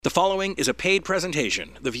The following is a paid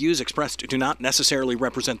presentation. The views expressed do not necessarily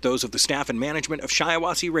represent those of the staff and management of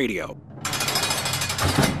Shiawassee Radio.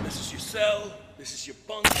 This is your cell. This is your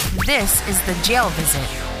bunk. This is The Jail Visit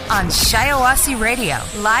on Shiawassee Radio,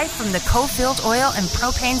 live from the Cofield Oil and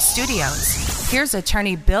Propane Studios. Here's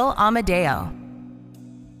attorney Bill Amadeo.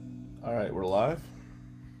 All right, we're live.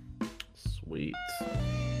 Sweet.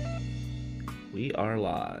 We are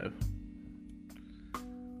live.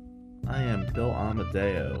 I am Bill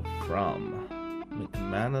Amadeo from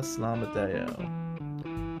McManus and Amadeo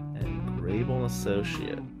and Grable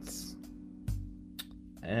Associates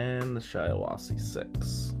and the Shiawassee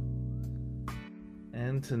 6.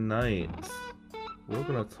 And tonight we're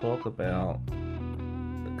going to talk about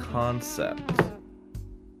the concept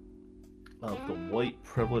of the white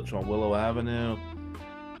privilege on Willow Avenue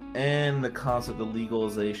and the concept of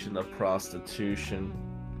legalization of prostitution.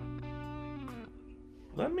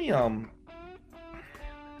 Let me, hold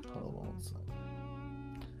on a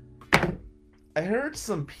second. I heard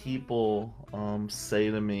some people,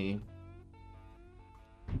 say to me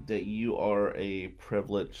that you are a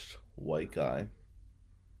privileged white guy.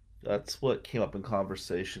 That's what came up in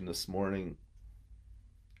conversation this morning.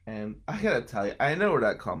 And I gotta tell you, I know where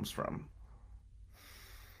that comes from.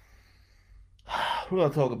 We're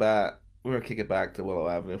gonna kick it back to Willow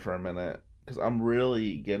Avenue for a minute. Because I'm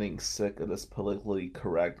really getting sick of this politically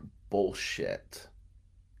correct bullshit.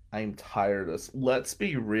 I'm tired of this. Let's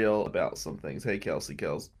be real about some things. Hey, Kelsey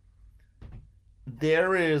Kells.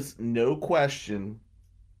 There is no question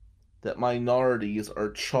that minorities are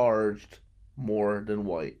charged more than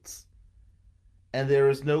whites. And there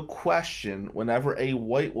is no question whenever a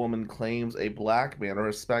white woman claims a black man or a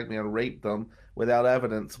Hispanic man raped them without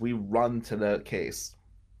evidence, we run to the case.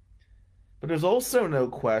 But there's also no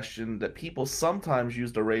question that people sometimes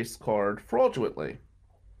use the race card fraudulently.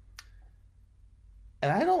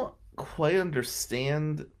 And I don't quite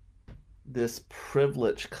understand this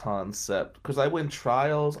privilege concept. Because I win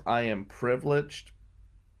trials, I am privileged.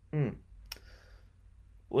 It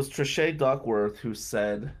was Trisha Duckworth who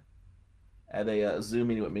said at a Zoom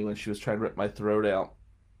meeting with me when she was trying to rip my throat out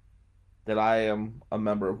that I am a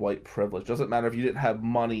member of white privilege. Doesn't matter if you didn't have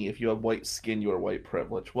money, if you have white skin, you are white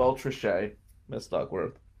privilege. Well, Trisha, Miss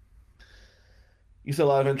Duckworth, you said a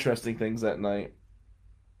lot of interesting things that night.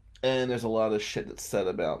 And there's a lot of shit that's said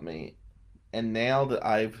about me. And now that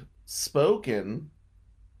I've spoken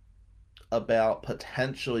about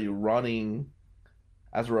potentially running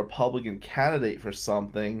as a Republican candidate for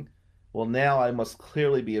something, well, now I must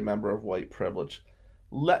clearly be a member of white privilege.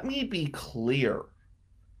 Let me be clear.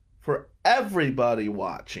 For everybody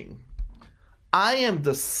watching, I am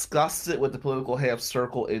disgusted with the political half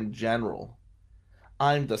circle in general.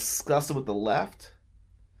 I'm disgusted with the left,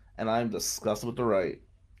 and I'm disgusted with the right.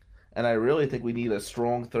 And I really think we need a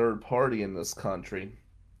strong third party in this country.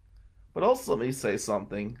 But also, let me say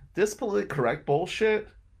something. This politically correct bullshit,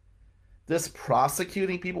 this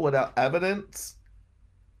prosecuting people without evidence,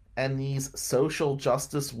 and these social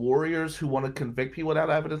justice warriors who want to convict people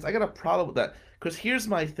without evidence, I got a problem with that. Because here's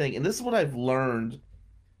my thing, and this is what I've learned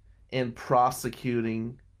in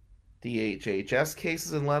prosecuting the HHS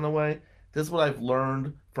cases in Lenawee. This is what I've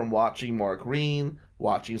learned from watching Mark Green,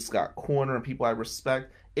 watching Scott Corner, and people I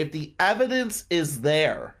respect. If the evidence is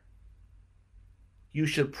there, you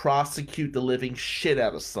should prosecute the living shit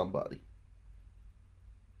out of somebody.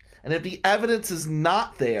 And if the evidence is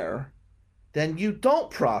not there, then you don't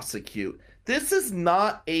prosecute. This is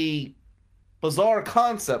not a bizarre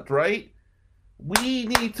concept, right? We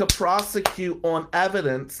need to prosecute on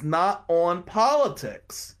evidence, not on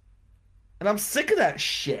politics. And I'm sick of that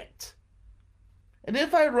shit. And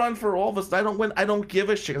if I run for office and I don't win, I don't give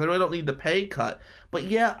a shit because I really don't need the pay cut. But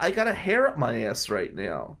yeah, I got a hair up my ass right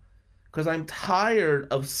now because I'm tired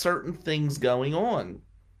of certain things going on.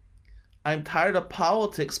 I'm tired of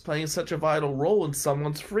politics playing such a vital role in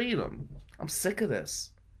someone's freedom. I'm sick of this.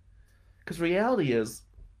 Because reality is,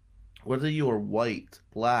 whether you are white,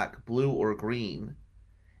 black, blue, or green,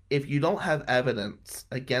 if you don't have evidence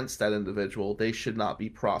against that individual, they should not be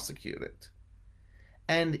prosecuted.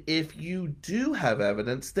 And if you do have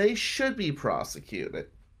evidence, they should be prosecuted.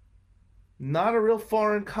 Not a real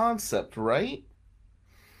foreign concept, right?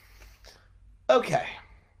 Okay.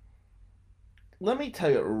 Let me tell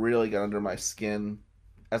you what really got under my skin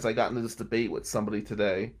as I got into this debate with somebody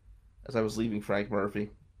today as I was leaving Frank Murphy.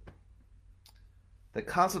 The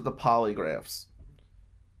concept of polygraphs.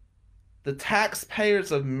 The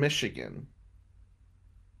taxpayers of Michigan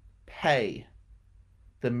pay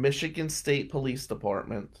the Michigan State Police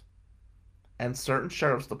Department and certain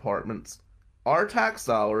sheriff's departments our tax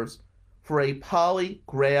dollars for a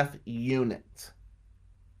polygraph unit.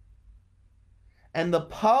 And the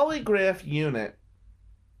polygraph unit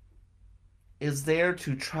is there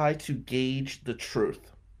to try to gauge the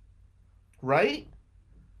truth. Right?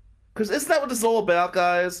 Because isn't that what this is all about,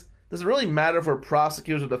 guys? Does it really matter if we're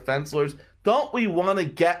prosecutors or defense lawyers? Don't we want to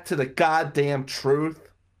get to the goddamn truth?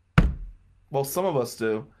 Well, some of us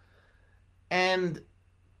do. And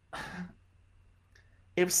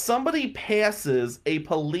if somebody passes a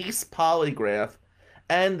police polygraph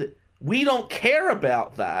and we don't care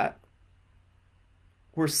about that,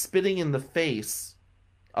 we're spitting in the face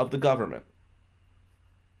of the government.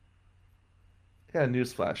 I got a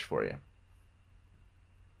newsflash for you.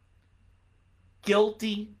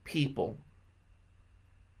 Guilty people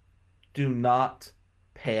do not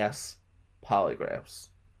pass polygraphs.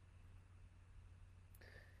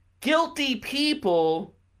 Guilty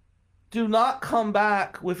people do not come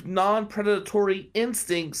back with non-predatory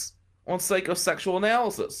instincts on psychosexual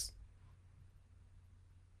analysis.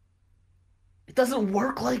 It doesn't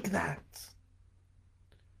work like that.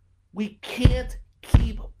 We can't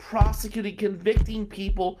keep prosecuting, convicting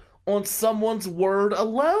people on someone's word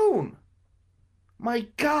alone. My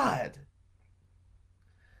God.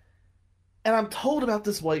 And I'm told about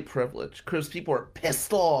this white privilege because people are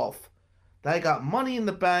pissed off that I got money in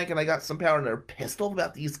the bank and I got some power and they're pissed off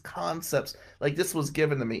about these concepts like this was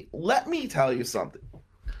given to me. Let me tell you something.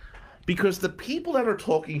 Because the people that are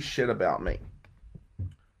talking shit about me,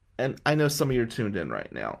 and I know some of you are tuned in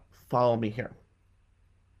right now, follow me here.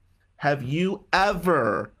 Have you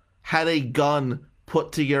ever had a gun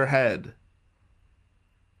put to your head?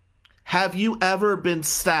 Have you ever been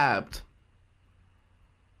stabbed?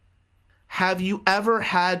 Have you ever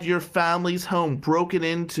had your family's home broken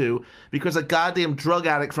into because a goddamn drug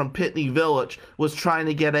addict from Pitney Village was trying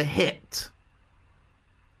to get a hit?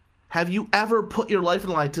 Have you ever put your life in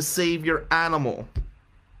line to save your animal?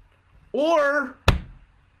 Or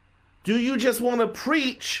do you just want to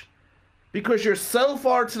preach because you're so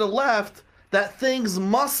far to the left that things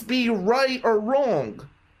must be right or wrong?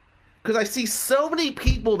 Because I see so many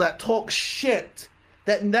people that talk shit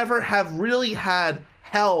that never have really had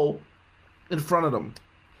hell in front of them.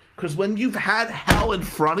 Because when you've had hell in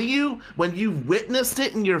front of you, when you've witnessed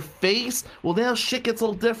it in your face, well, now shit gets a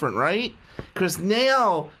little different, right? Because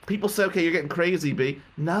now people say, okay, you're getting crazy, B.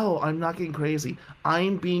 No, I'm not getting crazy.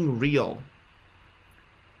 I'm being real.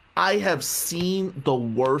 I have seen the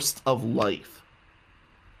worst of life.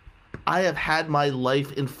 I have had my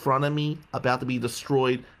life in front of me about to be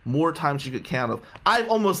destroyed more times than you could count of. I've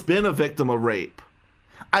almost been a victim of rape.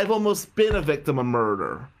 I've almost been a victim of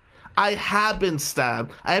murder. I have been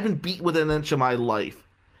stabbed. I have been beat within an inch of my life.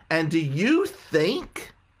 And do you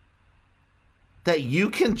think that you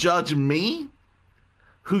can judge me,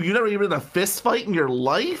 who you never even been in a fist fight in your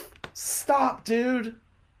life? Stop, dude.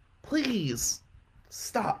 Please.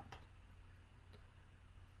 Stop.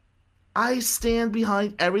 I stand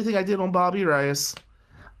behind everything I did on Bobby Rice.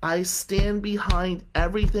 I stand behind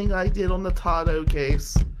everything I did on the Tado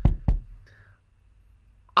case.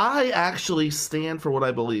 I actually stand for what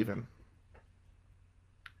I believe in.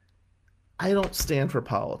 I don't stand for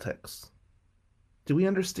politics. Do we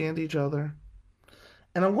understand each other?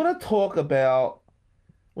 And I want to talk about,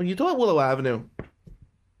 when you talk about Willow Avenue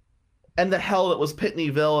and the hell that was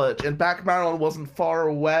Pitney Village, and Back Maryland wasn't far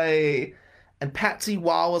away, and Patsy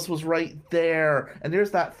Wallace was right there, and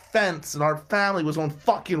there's that fence, and our family was on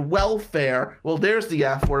fucking welfare. Well, there's the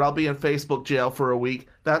F word. I'll be in Facebook jail for a week.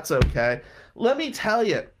 That's okay. Let me tell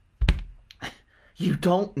you, you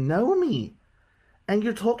don't know me. And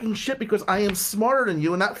you're talking shit because I am smarter than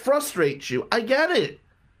you, and that frustrates you. I get it.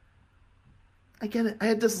 I get it. I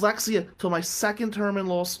had dyslexia till my second term in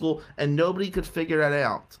law school, and nobody could figure that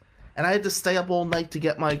out. And I had to stay up all night to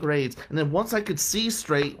get my grades. And then once I could see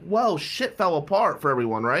straight, whoa, shit fell apart for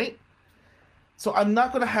everyone, right? So I'm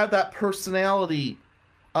not going to have that personality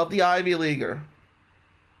of the Ivy Leaguer.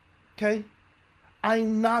 Okay?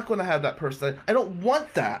 I'm not going to have that personality. I don't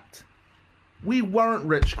want that. We weren't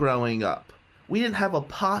rich growing up. We didn't have a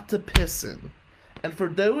pot to piss in. And for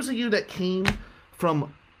those of you that came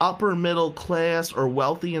from upper middle class or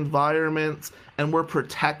wealthy environments and were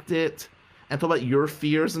protected and talk about your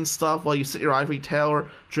fears and stuff while you sit in your ivory tower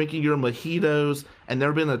drinking your mojitos and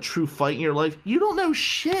never been a true fight in your life, you don't know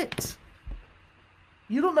shit.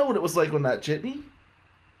 You don't know what it was like on that jitney.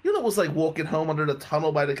 You know what it was like walking home under the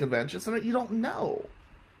tunnel by the convention center. You don't know.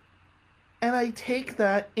 And I take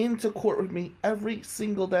that into court with me every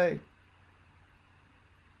single day.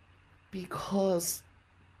 Because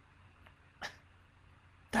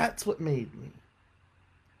that's what made me.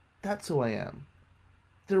 That's who I am.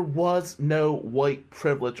 There was no white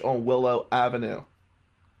privilege on Willow Avenue.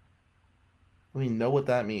 We know what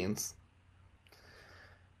that means.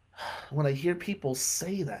 when I hear people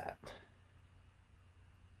say that,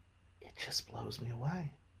 it just blows me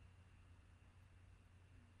away.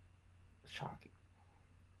 Shocking.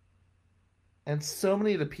 And so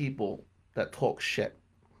many of the people that talk shit,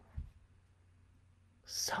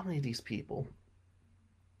 so many of these people,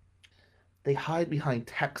 they hide behind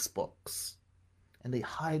textbooks, and they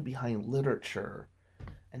hide behind literature,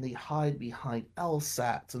 and they hide behind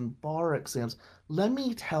LSATs and bar exams. Let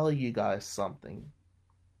me tell you guys something.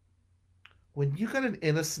 When you got an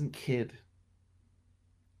innocent kid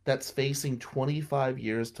that's facing 25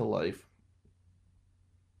 years to life,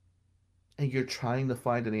 and you're trying to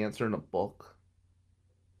find an answer in a book,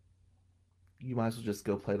 you might as well just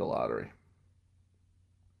go play the lottery.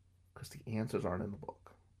 Because the answers aren't in the book.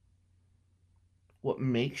 What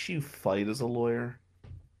makes you fight as a lawyer,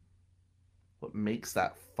 what makes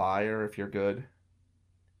that fire if you're good,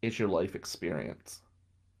 is your life experience.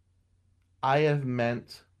 I have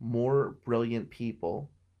met more brilliant people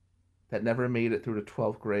that never made it through the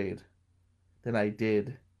 12th grade than I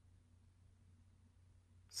did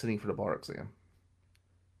sitting for the bar exam.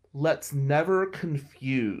 Let's never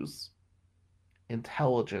confuse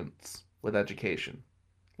intelligence with education.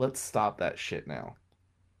 Let's stop that shit now.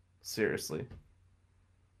 Seriously.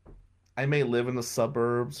 I may live in the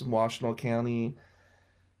suburbs in Washtenaw County.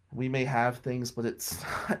 We may have things, but it's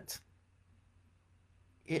not.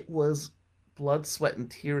 It was blood, sweat,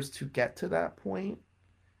 and tears to get to that point.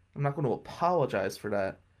 I'm not going to apologize for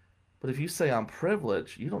that. But if you say I'm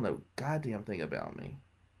privileged, you don't know a goddamn thing about me.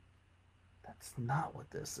 That's not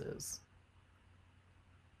what this is.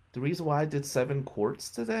 The reason why I did 7 courts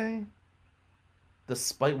today,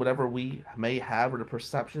 despite whatever we may have or the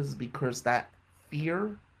perceptions, is because that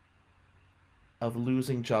fear of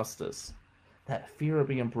losing justice, that fear of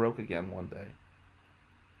being broke again one day,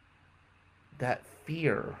 that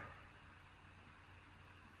fear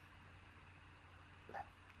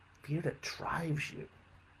that drives you,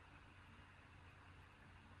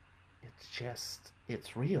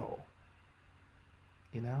 it's real.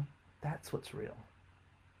 You know, that's what's real.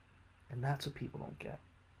 And that's what people don't get.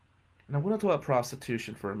 And I want to talk about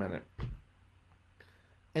prostitution for a minute.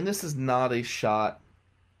 And this is not a shot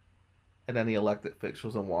at any elected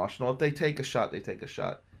officials in Washington. If they take a shot, they take a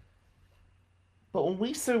shot. But when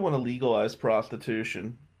we say we want to legalize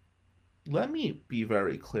prostitution, let me be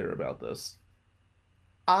very clear about this.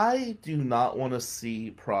 I do not want to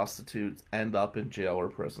see prostitutes end up in jail or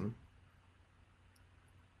prison.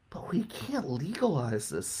 But we can't legalize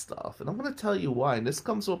this stuff. And I'm going to tell you why. And this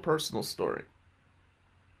comes to a personal story.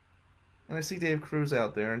 And I see Dave Cruz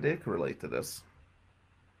out there, and Dave can relate to this.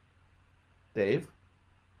 Dave,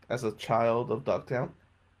 as a child of Ducktown,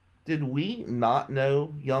 did we not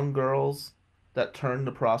know young girls that turned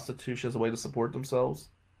to prostitution as a way to support themselves?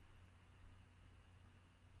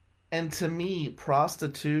 And to me,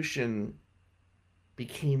 prostitution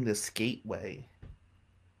became this gateway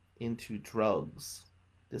into drugs,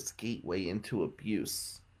 this gateway into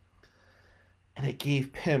abuse. And it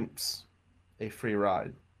gave pimps a free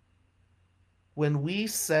ride. When we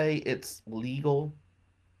say it's legal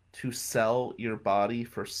to sell your body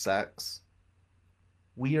for sex,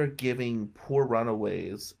 we are giving poor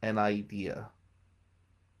runaways an idea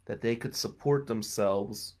that they could support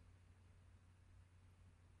themselves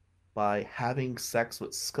by having sex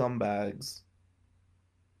with scumbags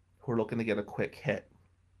who are looking to get a quick hit.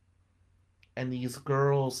 And these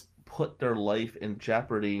girls put their life in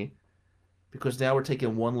jeopardy because now we're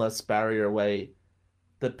taking one less barrier away.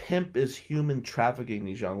 The pimp is human trafficking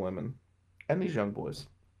these young women and these young boys.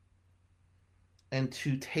 And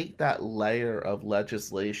to take that layer of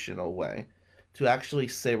legislation away, to actually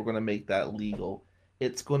say we're going to make that legal,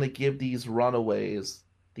 it's going to give these runaways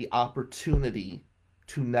the opportunity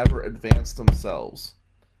to never advance themselves.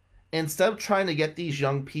 Instead of trying to get these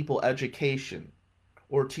young people education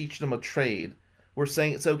or teach them a trade, we're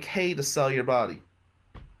saying it's okay to sell your body.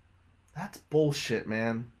 That's bullshit,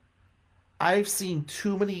 man. I've seen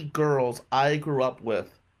too many girls I grew up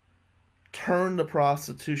with turn to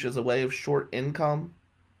prostitution as a way of short income,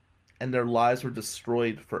 and their lives were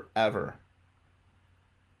destroyed forever.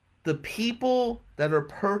 The people that are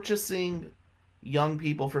purchasing young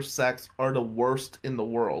people for sex are the worst in the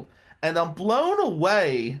world. And I'm blown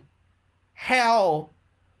away how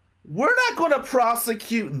we're not going to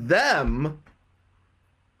prosecute them,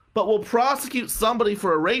 but we'll prosecute somebody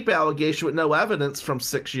for a rape allegation with no evidence from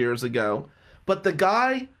 6 years ago. But the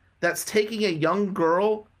guy that's taking a young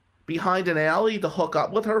girl behind an alley to hook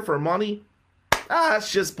up with her for money,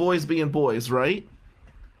 it's just boys being boys, right?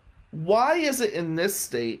 Why is it in this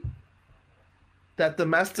state that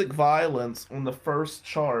domestic violence on the first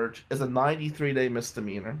charge is a 93-day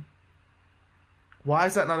misdemeanor. Why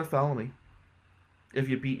is that not a felony? If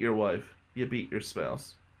you beat your wife, you beat your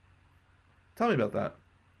spouse. Tell me about that.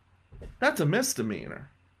 That's a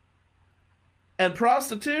misdemeanor. And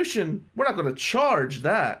prostitution, we're not going to charge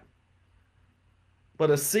that. But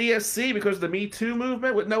a CSC, because of the Me Too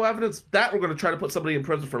movement with no evidence, that we're going to try to put somebody in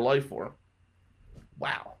prison for life for.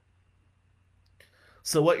 Wow.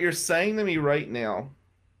 So what you're saying to me right now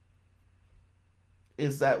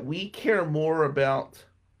is that we care more about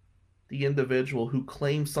the individual who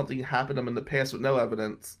claims something happened to them in the past with no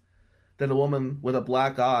evidence than a woman with a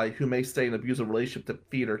black eye who may stay in an abusive relationship to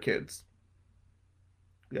feed her kids.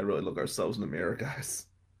 We gotta really look ourselves in the mirror, guys.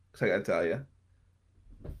 Because I gotta tell you,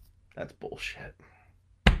 that's bullshit.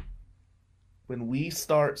 When we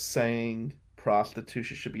start saying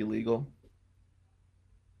prostitution should be legal,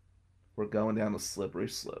 we're going down a slippery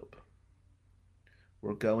slope.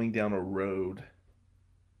 We're going down a road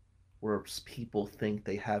where people think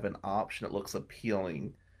they have an option that looks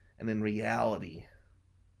appealing, and in reality,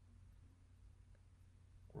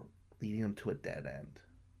 we're leading them to a dead end.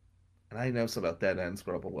 And I know something about dead ends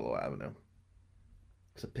growing up on Willow Avenue.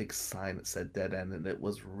 There's a big sign that said dead end, and it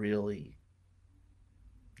was really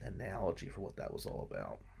an analogy for what that was all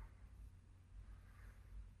about.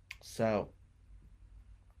 So,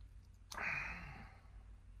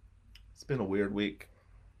 it's been a weird week.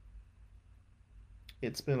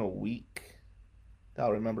 It's been a week that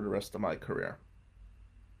I'll remember the rest of my career.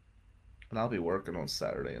 And I'll be working on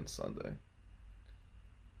Saturday and Sunday.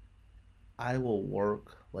 I will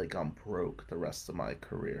work like I'm broke the rest of my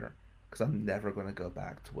career because I'm never going to go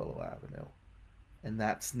back to Willow Avenue. And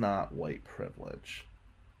that's not white privilege.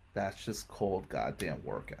 That's just cold goddamn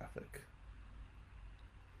work ethic.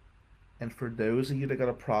 And for those of you that got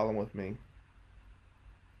a problem with me,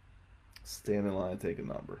 stand in line and take a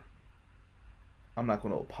number. I'm not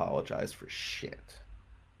going to apologize for shit.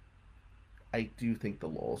 I do think the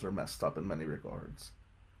laws are messed up in many regards.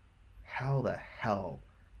 How the hell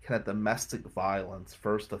can a domestic violence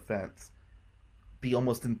first offense be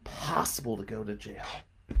almost impossible to go to jail?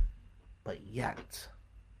 But yet,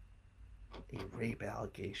 a rape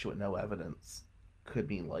allegation with no evidence could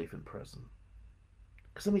mean life in prison.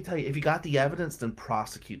 Because let me tell you, if you got the evidence, then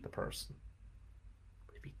prosecute the person.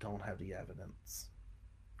 But if you don't have the evidence,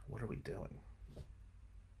 what are we doing?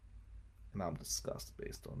 And I'm disgusted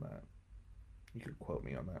based on that. You could quote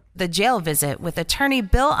me on that. The Jail Visit with attorney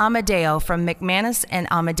Bill Amadeo from McManus and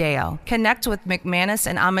Amadeo. Connect with McManus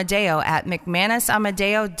and Amadeo at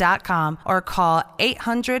McManusAmadeo.com or call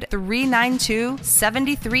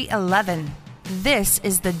 800-392-7311. This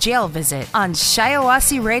is The Jail Visit on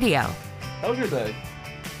Shiawassee Radio. How was your day?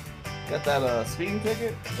 Got that speeding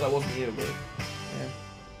ticket? That wasn't you, but yeah.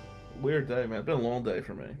 Weird day, man. It's been a long day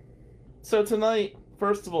for me. So tonight,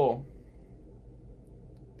 first of all,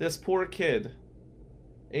 this poor kid,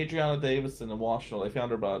 Adriana Davison in Washington, they found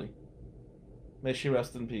her body. May she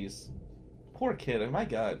rest in peace. Poor kid, my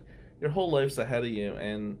God. Your whole life's ahead of you,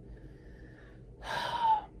 and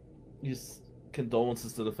just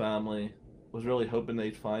condolences to the family. Was really hoping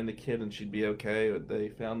they'd find the kid and she'd be okay, but they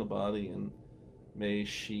found the body, and may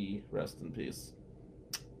she rest in peace.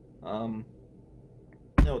 I don't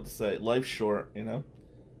know what to say. Life's short, you know?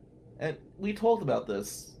 And we talked about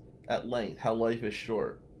this at length, how life is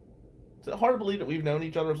short. Is it hard to believe that we've known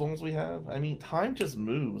each other as long as we have? I mean, time just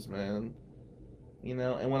moves, man. You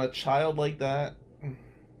know, and when a child like that...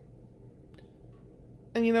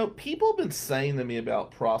 And, you know, people have been saying to me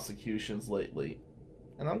about prosecutions lately,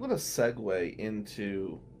 and I'm going to segue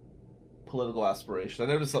into political aspiration.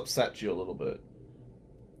 I know this upsets you a little bit.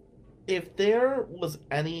 If there was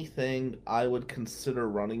anything I would consider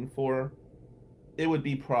running for, it would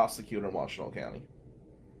be prosecutor in Washington County.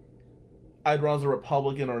 I'd run as a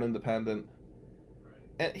Republican or an independent.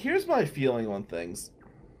 And here's my feeling on things.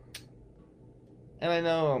 And I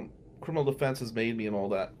know criminal defense has made me and all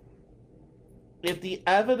that. If the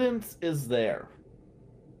evidence is there,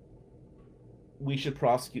 we should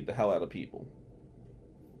prosecute the hell out of people.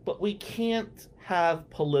 But we can't have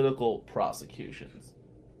political prosecutions.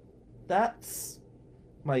 That's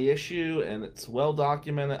my issue, and it's well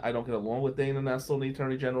documented. I don't get along with Dana Nessel in the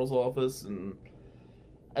Attorney General's office, and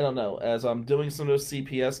I don't know, as I'm doing some of those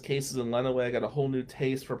CPS cases in Lenawee, I got a whole new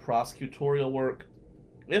taste for prosecutorial work.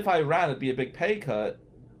 If I ran, it'd be a big pay cut.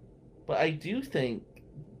 But I do think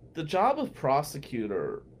the job of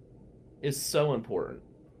prosecutor is so important.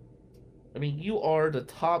 I mean, you are the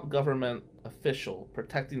top government official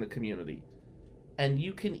protecting the community. And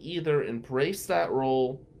you can either embrace that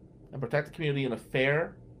role and protect the community in a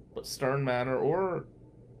fair but stern manner, or,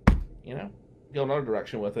 you know, go another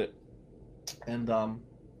direction with it. And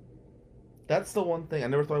that's the one thing I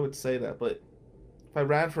never thought I would say that, but if I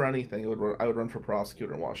ran for anything, I would run for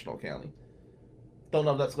prosecutor in Washtenaw County. Don't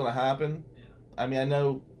know if that's going to happen. Yeah. I mean, I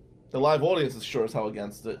know the live audience is sure as hell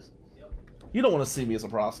against it. Yep. You don't want to see me as a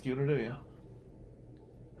prosecutor, do you? No.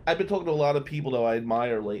 I've been talking to a lot of people that I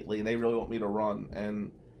admire lately, and they really want me to run,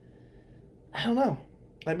 and I don't know.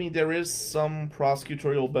 I mean, there is some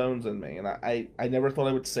prosecutorial bones in me, and I never thought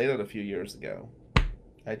I would say that a few years ago.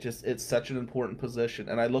 It's such an important position,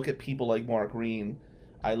 and I look at people like Mark Green,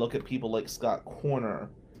 I look at people like Scott Corner.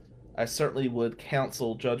 I certainly would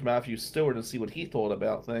counsel Judge Matthew Stewart and see what he thought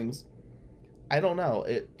about things. I don't know.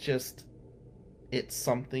 It's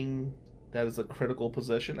something that is a critical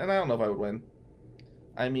position, and I don't know if I would win.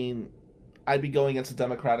 I mean, I'd be going against a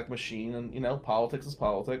Democratic machine, and, politics is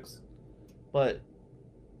politics. But,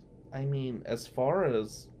 I mean, as far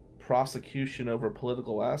as prosecution over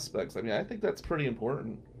political aspects, I mean, I think that's pretty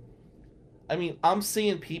important. I mean, I'm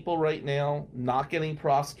seeing people right now not getting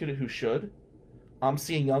prosecuted who should. I'm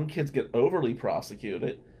seeing young kids get overly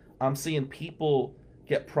prosecuted. I'm seeing people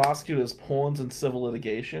get prosecuted as pawns in civil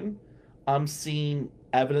litigation. I'm seeing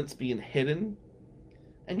evidence being hidden.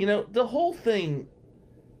 And, the whole thing,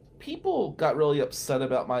 people got really upset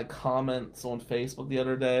about my comments on Facebook the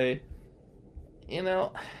other day.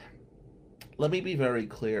 Let me be very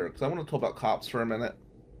clear, because I want to talk about cops for a minute.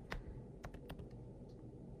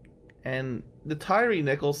 And the Tyree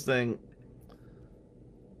Nichols thing,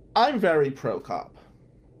 I'm very pro-cop.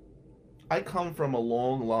 I come from a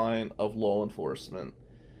long line of law enforcement.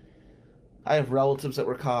 I have relatives that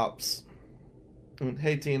were cops.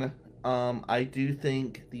 Hey, Tina. I do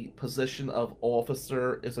think the position of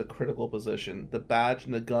officer is a critical position. The badge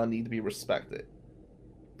and the gun need to be respected.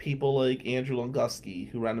 People like Andrew Lunguski,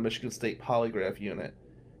 who ran the Michigan State Polygraph Unit.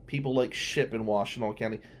 People like Shipp in Washtenaw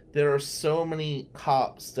County. There are so many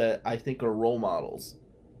cops that I think are role models.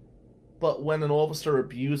 But when an officer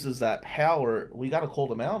abuses that power, we got to call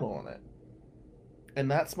them out on it. And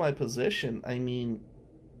that's my position. I mean,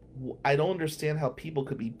 I don't understand how people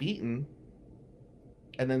could be beaten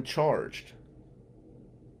and then charged.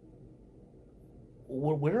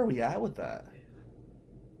 Where are we at with that?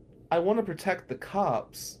 I want to protect the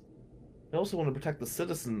cops. I also want to protect the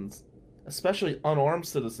citizens, especially unarmed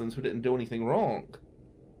citizens who didn't do anything wrong.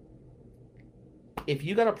 If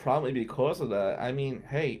you got a problem because of that, I mean,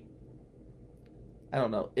 hey, I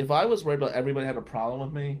don't know. If I was worried about everybody had a problem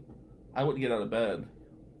with me, I wouldn't get out of bed.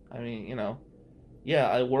 I mean, yeah,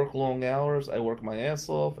 I work long hours, I work my ass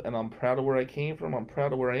off, and I'm proud of where I came from, I'm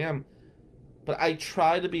proud of where I am. But I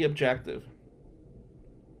try to be objective.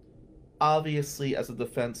 Obviously, as a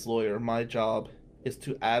defense lawyer, my job is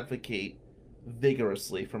to advocate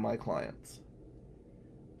vigorously for my clients.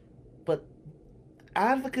 But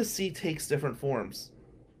advocacy takes different forms.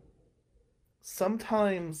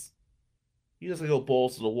 Sometimes you just gotta go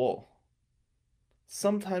balls to the wall.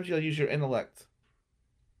 Sometimes you gotta use your intellect.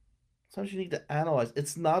 Sometimes you need to analyze.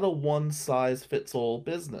 It's not a one-size-fits-all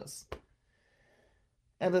business.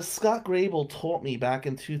 And as Scott Grable taught me back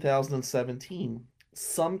in 2017,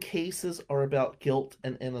 some cases are about guilt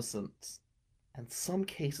and innocence, and some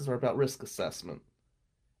cases are about risk assessment.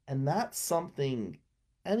 And that's something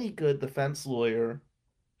any good defense lawyer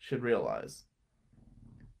should realize.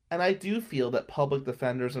 And I do feel that public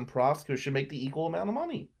defenders and prosecutors should make the equal amount of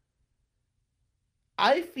money.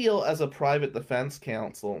 I feel as a private defense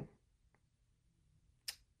counsel,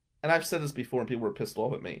 and I've said this before and people were pissed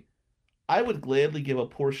off at me, I would gladly give a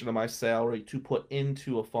portion of my salary to put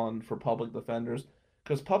into a fund for public defenders,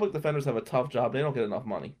 because public defenders have a tough job. They don't get enough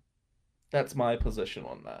money. That's my position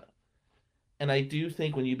on that. And I do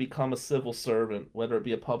think when you become a civil servant, whether it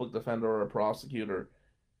be a public defender or a prosecutor,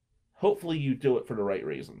 hopefully you do it for the right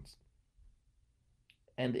reasons.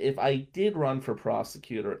 And if I did run for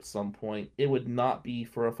prosecutor at some point, it would not be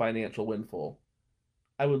for a financial windfall.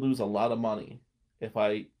 I would lose a lot of money if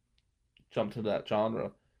I jumped to that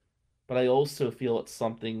genre. But I also feel it's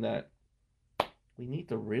something that we need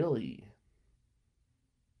to really...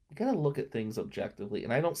 We gotta look at things objectively,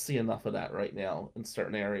 and I don't see enough of that right now in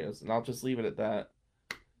certain areas, and I'll just leave it at that.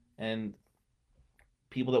 And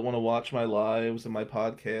people that want to watch my lives and my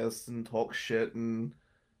podcasts and talk shit and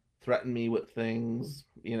threaten me with things,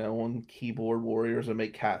 on keyboard warriors and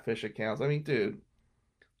make catfish accounts. I mean, dude,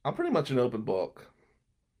 I'm pretty much an open book.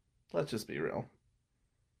 Let's just be real.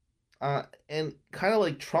 And kind of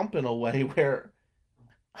like Trump in a way where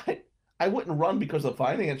I wouldn't run because of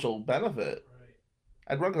financial benefit.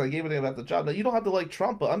 I'd run because I gave a damn about the job. Now, you don't have to like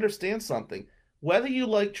Trump, but understand something. Whether you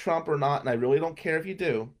like Trump or not, and I really don't care if you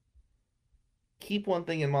do, keep one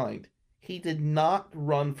thing in mind. He did not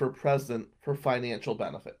run for president for financial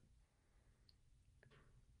benefit.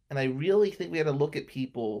 And I really think we had to look at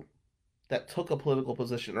people that took a political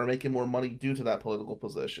position or making more money due to that political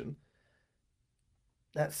position.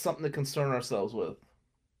 That's something to concern ourselves with.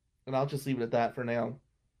 And I'll just leave it at that for now.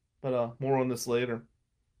 But more on this later.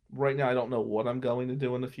 Right now, I don't know what I'm going to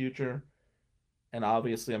do in the future. And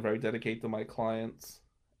obviously, I'm very dedicated to my clients.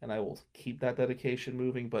 And I will keep that dedication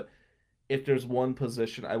moving. But if there's one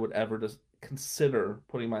position I would ever just consider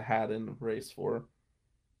putting my hat in the race for,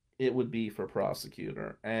 it would be for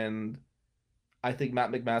prosecutor. And I think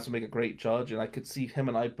Matt McMaster would make a great judge. And I could see him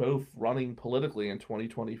and I both running politically in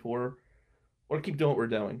 2024. Or keep doing what we're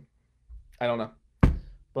doing. I don't know.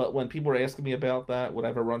 But when people are asking me about that, would I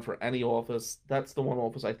ever run for any office? That's the one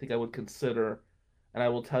office I think I would consider. And I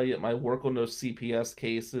will tell you, my work on those CPS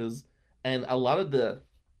cases and a lot of the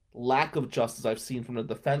lack of justice I've seen from the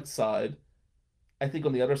defense side, I think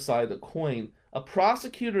on the other side of the coin, a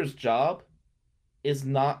prosecutor's job is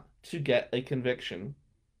not to get a conviction.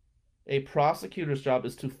 A prosecutor's job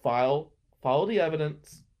is to follow the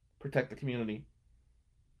evidence, protect the community.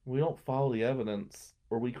 We don't follow the evidence,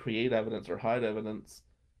 or we create evidence or hide evidence.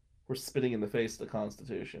 We're spitting in the face of the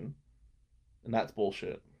Constitution. And that's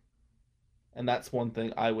bullshit. And that's one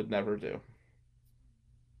thing I would never do.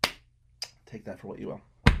 Take that for what you will.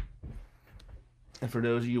 And for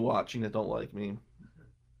those of you watching that don't like me,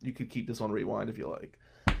 you could keep this on rewind if you like.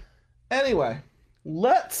 Anyway,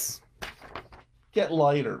 let's get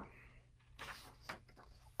lighter.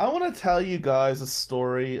 I want to tell you guys a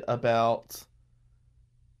story about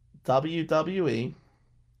WWE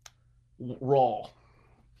Raw.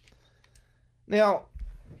 Now,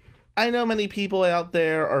 I know many people out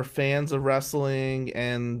there are fans of wrestling,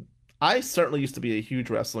 and I certainly used to be a huge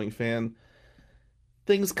wrestling fan.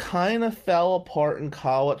 Things kind of fell apart in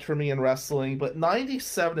college for me in wrestling, but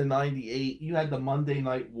 97 to 98, you had the Monday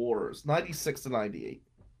Night Wars, 96 to 98.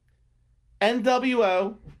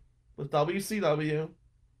 NWO with WCW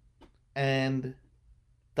and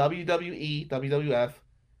WWE, WWF.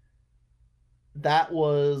 That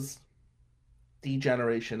was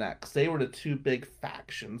D-Generation X. They were the two big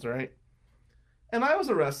factions, right? And I was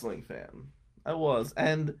a wrestling fan. I was.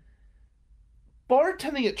 And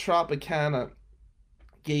bartending at Tropicana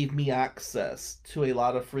gave me access to a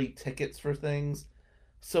lot of free tickets for things.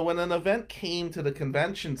 So when an event came to the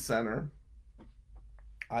convention center,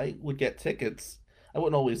 I would get tickets. I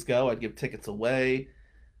wouldn't always go. I'd give tickets away.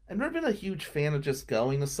 I've never been a huge fan of just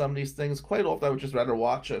going to some of these things. Quite often I would just rather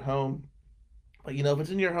watch at home. But, you know, if it's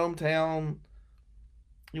in your hometown,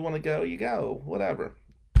 you want to go, you go. Whatever.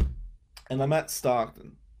 And I'm at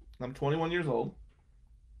Stockton. I'm 21 years old.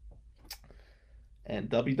 And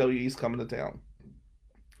WWE's coming to town.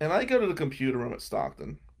 And I go to the computer room at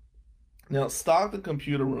Stockton. Now, Stockton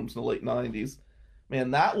computer rooms in the late 90s, man,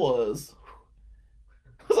 that was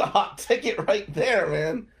a hot ticket right there,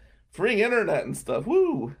 man. Free internet and stuff.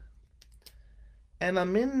 Woo! And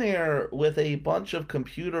I'm in there with a bunch of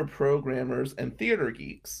computer programmers and theater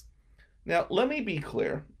geeks. Now, let me be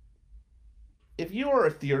clear. If you are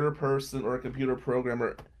a theater person or a computer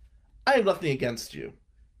programmer, I have nothing against you.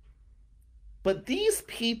 But these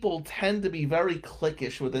people tend to be very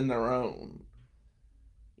cliquish within their own.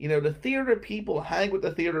 You know, the theater people hang with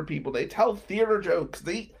the theater people. They tell theater jokes.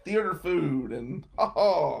 They eat theater food. And,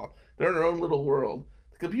 they're in their own little world.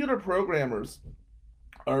 The computer programmers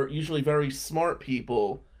are usually very smart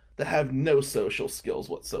people that have no social skills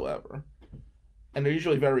whatsoever. And they're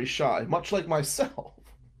usually very shy, much like myself.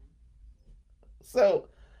 So,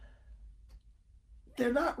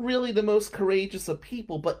 they're not really the most courageous of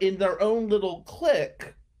people, but in their own little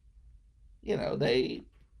clique, you know, they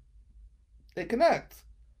connect.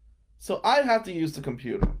 So I have to use the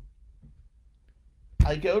computer.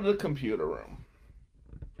 I go to the computer room.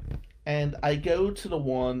 And I go to the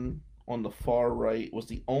one on the far right, was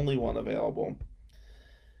the only one available.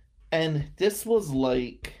 And this was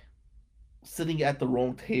like sitting at the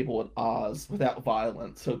wrong table at Oz without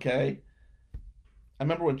violence, okay? I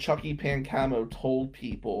remember when Chucky Pancamo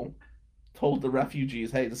told the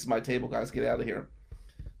refugees, hey, this is my table, guys, get out of here.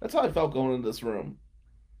 That's how I felt going into this room.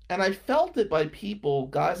 And I felt it by people,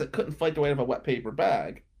 guys that couldn't fight their way out of a wet paper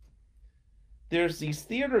bag. There's these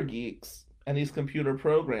theater geeks and these computer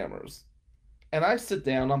programmers. And I sit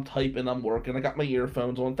down, I'm typing, I'm working, I got my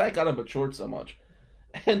earphones on. Thank God I matured so much.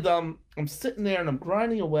 And I'm sitting there and I'm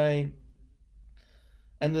grinding away.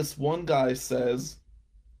 And this one guy says,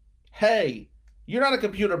 hey, you're not a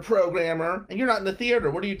computer programmer, and you're not in the theater.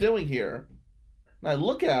 What are you doing here? And I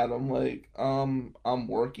look at him like, I'm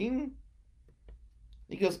working.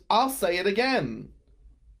 He goes, I'll say it again.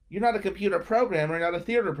 you're not a computer programmer, you're not a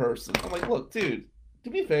theater person. I'm like, look, dude,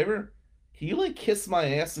 do me a favor. Can you, like, kiss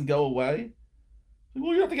my ass and go away? Like,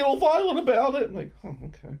 well, you have to get all violent about it. I'm like, oh,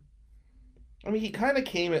 okay. I mean, he kind of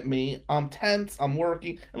came at me. I'm tense. I'm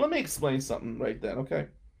working. And let me explain something right then, okay?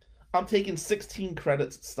 I'm taking 16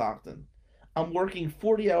 credits at Stockton. I'm working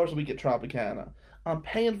 40 hours a week at Tropicana. I'm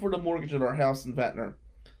paying for the mortgage at our house in Ventnor.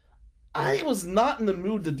 I was not in the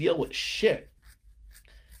mood to deal with shit.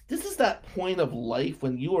 This is that point of life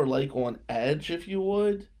when you are, like, on edge, if you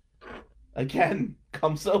would. Again,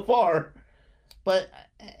 come so far. But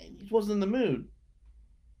he wasn't in the mood.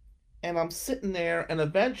 And I'm sitting there, and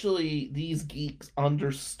eventually these geeks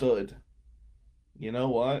understood. You know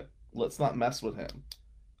what? Let's not mess with him.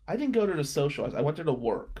 I didn't go there to socialize. I went there to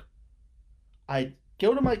work. I'd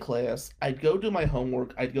go to my class. I'd go do my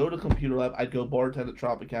homework. I'd go to computer lab. I'd go bartend at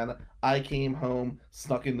Tropicana. I came home,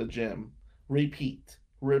 snuck in the gym. Repeat.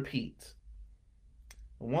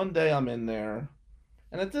 One day I'm in there,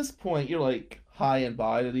 and at this point, you're like high and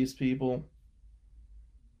by to these people.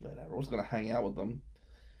 Whatever, I was going to hang out with them.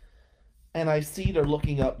 And I see they're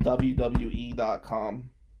looking up WWE.com.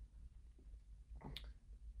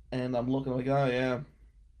 And I'm looking like, oh yeah,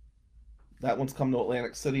 that one's coming to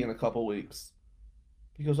Atlantic City in a couple weeks.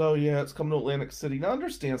 He goes, oh yeah, it's coming to Atlantic City. Now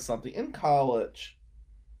understand something. In college,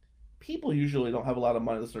 people usually don't have a lot of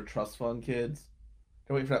money unless they're trust fund kids.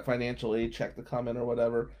 They're waiting for that financial aid check to come in or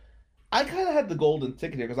whatever. I kind of had the golden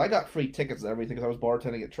ticket here because I got free tickets and everything because I was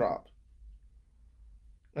bartending at Trop.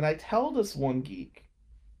 And I tell this one geek,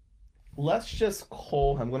 let's just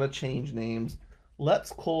call him, I'm going to change names.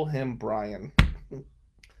 Let's call him Brian.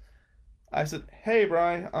 I said, hey,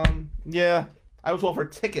 Brian, yeah, I was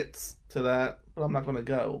offered tickets to that, but I'm not going to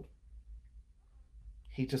go.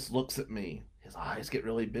 He just looks at me. His eyes get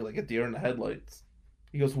really big, like a deer in the headlights.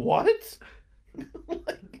 He goes, what?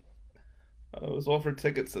 Like, I was offered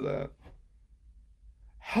tickets to that.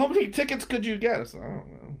 How many tickets could you get? I said, I don't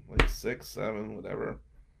know, like 6, 7, whatever.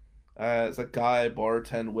 It's a guy I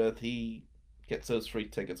bartend with. He gets those free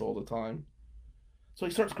tickets all the time. So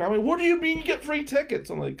he starts crying, what do you mean you get free tickets?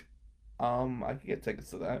 I'm like, I could get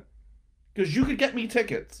tickets to that. Because you could get me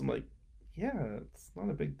tickets. I'm like, yeah, it's not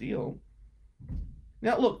a big deal.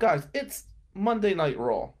 Now, look, guys, it's Monday Night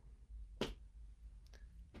Raw.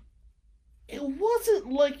 It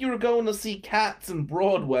wasn't like you were going to see Cats in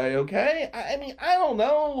Broadway, okay? I mean, I don't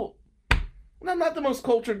know. I'm not the most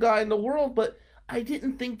cultured guy in the world, but I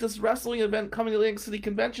didn't think this wrestling event coming to Atlantic City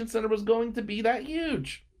Convention Center was going to be that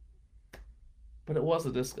huge. But it was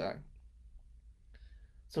with this guy.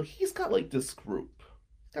 So he's got like this group.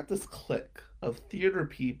 He's got this clique of theater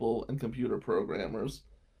people and computer programmers.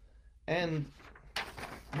 And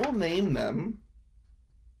we'll name them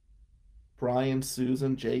Brian,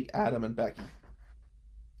 Susan, Jake, Adam, and Becky.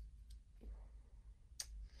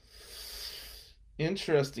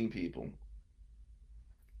 Interesting people.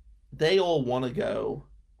 They all want to go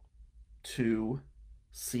to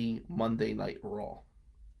see Monday Night Raw.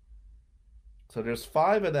 So there's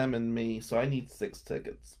 5 of them and me, so I need 6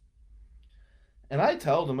 tickets. And I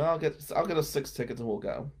tell them, I'll get us 6 tickets and we'll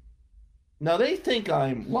go. Now they think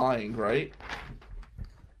I'm lying, right?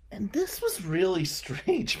 And this was really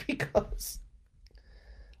strange because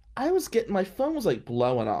I was getting, my phone was like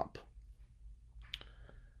blowing up.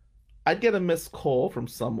 I'd get a missed call from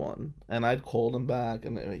someone, and I'd call them back,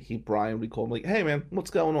 and Brian would call him like, hey man, what's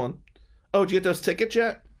going on? Oh, did you get those tickets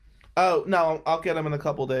yet? Oh, no, I'll get them in a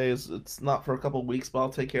couple days. It's not for a couple weeks, but I'll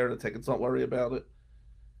take care of the tickets. Don't worry about it.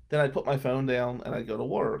 Then I'd put my phone down, and I'd go to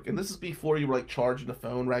work. And this is before you were like charging the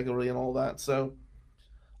phone regularly and all that, so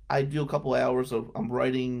I do a couple hours of, I'm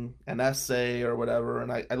writing an essay or whatever,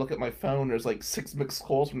 and I look at my phone, there's like 6 missed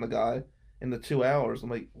calls from the guy in the 2 hours. I'm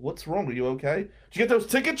like, what's wrong? Are you okay? Did you get those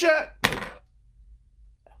tickets yet? Okay.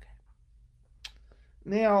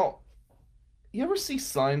 Now, you ever see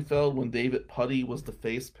Seinfeld when David Puddy was the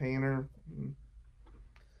face painter? It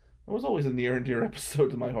was always a near and dear episode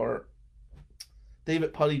to my heart.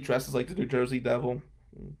 David Puddy dresses like the New Jersey Devil.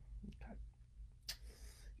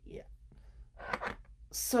 Yeah.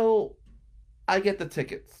 So, I get the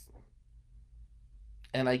tickets.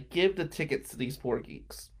 And I give the tickets to these poor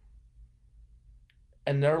geeks.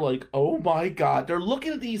 And they're like, oh my god. They're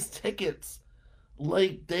looking at these tickets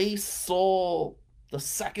like they saw the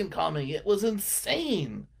second coming. It was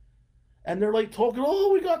insane. And they're like talking,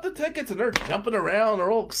 oh, we got the tickets. And they're jumping around.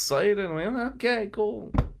 They're all excited. I'm like, okay,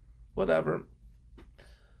 cool. Whatever.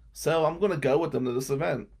 So I'm going to go with them to this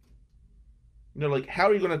event. And they're like, how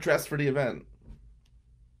are you going to dress for the event?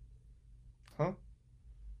 Huh?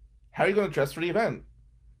 How are you going to dress for the event?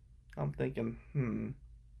 I'm thinking,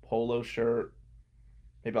 polo shirt,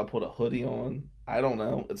 Maybe I'll put a hoodie on. I don't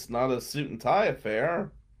know. It's not a suit and tie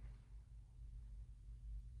affair.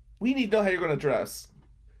 We need to know how you're going to dress.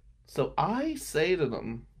 So I say to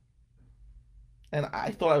them, and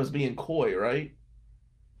I thought I was being coy, right?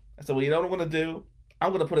 I said, well, you know what I'm going to do?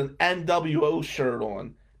 I'm going to put an NWO shirt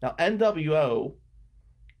on. Now, NWO,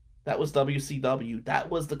 that was WCW. That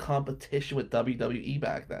was the competition with WWE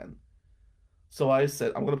back then. So I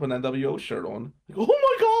said, I'm going to put an NWO shirt on. Like, oh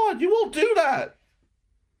my God, you won't do that.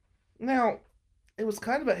 Now, it was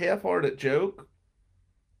kind of a half-hearted joke,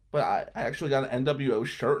 but I actually got an NWO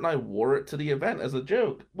shirt and I wore it to the event as a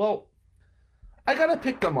joke. Well, I got to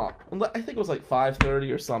pick them up. I think it was like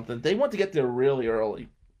 5:30 or something. They want to get there really early.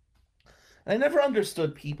 And I never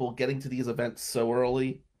understood people getting to these events so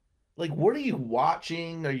early. Like, what are you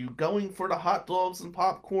watching? Are you going for the hot dogs and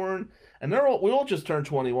popcorn? And we all just turned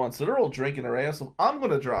 21, so they're all drinking their ass off. I'm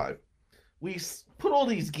going to drive. We put all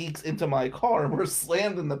these geeks into my car and we're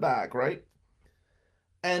slammed in the back, right?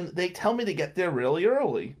 And they tell me to get there really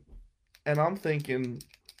early. And I'm thinking,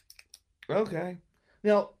 okay.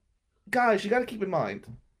 Now, guys, you got to keep in mind,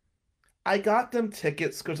 I got them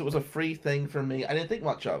tickets because it was a free thing for me. I didn't think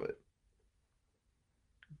much of it.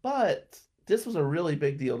 But this was a really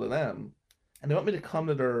big deal to them. And they want me to come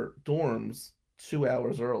to their dorms 2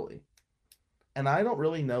 hours early. And I don't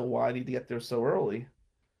really know why I need to get there so early.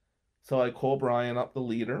 So I call Brian up, the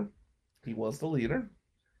leader. He was the leader.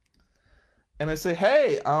 And I say,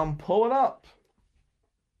 hey, I'm pulling up.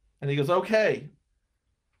 And he goes, okay.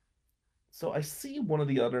 So I see one of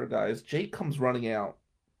the other guys. Jake comes running out.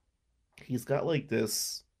 He's got like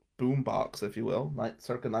this boom box, if you will,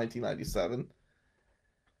 circa 1997.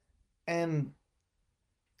 And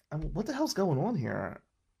what the hell's going on here?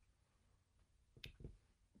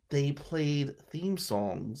 They played theme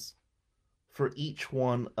songs for each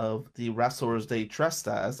one of the wrestlers they dressed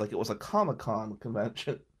as, like it was a Comic-Con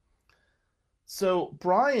convention. So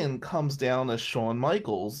Brian comes down as Shawn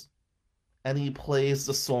Michaels, and he plays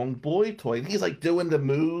the song Boy Toy. And he's like doing the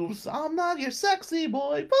moves. I'm not your sexy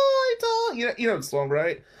boy, boy toy. You know the song,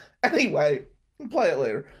 right? Anyway, we'll play it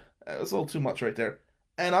later. It's a little too much right there.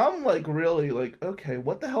 And I'm like, really like, okay,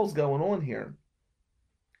 what the hell's going on here?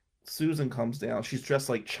 Susan comes down. She's dressed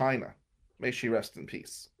like China. May she rest in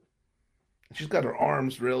peace. She's got her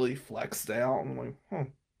arms really flexed out. I'm like,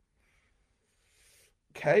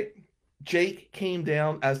 Okay. Jake came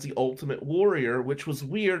down as the Ultimate Warrior, which was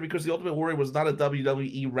weird because the Ultimate Warrior was not a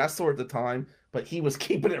WWE wrestler at the time, but he was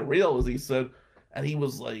keeping it real, as he said. And he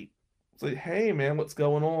was like, hey, man, what's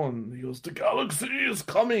going on? He goes, the galaxy is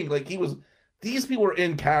coming. Like, these people were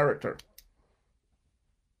in character.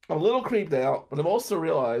 I'm a little creeped out, but I've also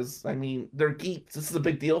realized, I mean, they're geeks. This is a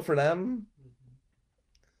big deal for them.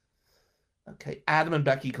 Okay, Adam and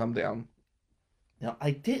Becky come down. Now,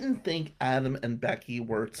 I didn't think Adam and Becky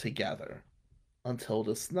were together until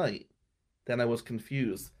this night. Then I was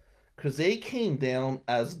confused, because they came down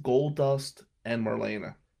as Goldust and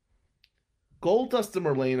Marlena. Goldust and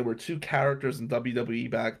Marlena were two characters in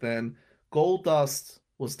WWE back then. Goldust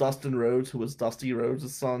was Dustin Rhodes, who was Dusty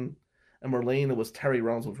Rhodes' son, and Marlena was Terry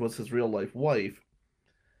Reynolds, which was his real-life wife.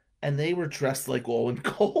 And they were dressed like all in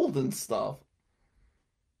gold and stuff.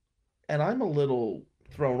 And I'm a little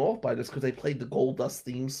thrown off by this because they played the Goldust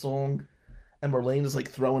theme song, and Marlena's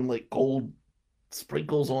like throwing like gold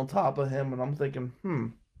sprinkles on top of him, and I'm thinking,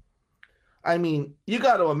 I mean, you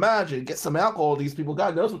got to imagine, get some alcohol, these people,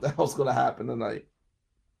 God knows what the hell's going to happen tonight.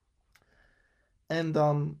 And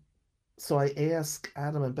so I asked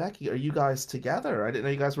Adam and Becky, are you guys together? I didn't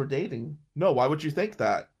know you guys were dating. No, why would you think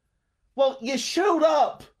that? Well, you showed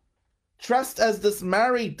up dressed as this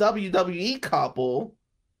married WWE couple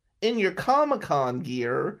in your Comic-Con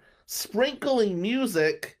gear, sprinkling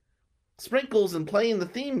music, sprinkles and playing the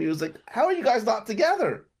theme music. How are you guys not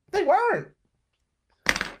together? They weren't.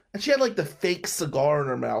 And she had like the fake cigar in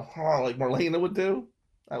her mouth, like Marlena would do.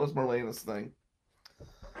 That was Marlena's thing.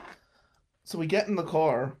 So we get in the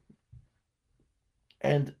car,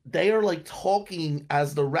 and they are like talking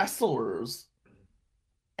as the wrestlers,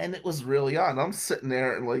 and it was really odd. And I'm sitting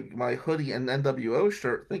there in like my hoodie and NWO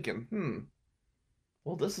shirt thinking,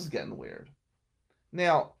 well, this is getting weird.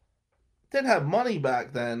 Now, didn't have money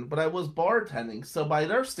back then, but I was bartending, so by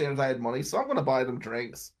their standards I had money, so I'm going to buy them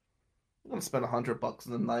drinks. I'm going to spend $100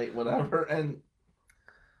 in the night, whatever, and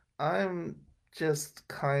I'm just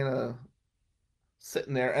kind of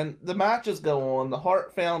sitting there, and the matches go on. The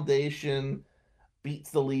Hart Foundation beats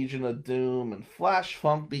the Legion of Doom, and Flash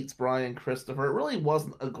Funk beats Brian Christopher. It really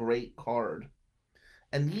wasn't a great card.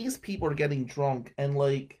 And these people are getting drunk, and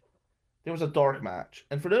like, there was a dark match.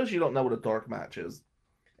 And for those of you who don't know what a dark match is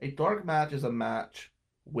a match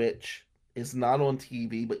which is not on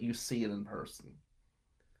TV, but you see it in person.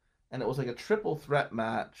 And it was like a triple threat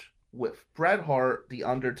match with Bret Hart, The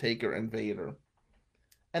Undertaker, and Vader.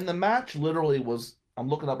 And the match literally was, I'm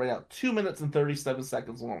looking up right now, 2 minutes and 37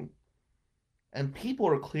 seconds long. And people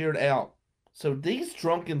are cleared out. So these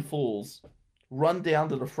drunken fools run down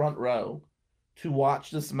to the front row to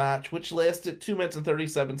watch this match, which lasted 2 minutes and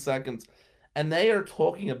 37 seconds. And they are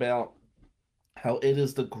talking about how it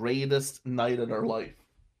is the greatest night of their life.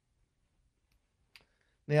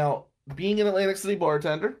 Now, being an Atlantic City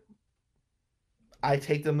bartender, I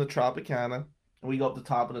take them to Tropicana, and we go up the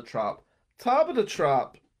top of the Trop. Top of the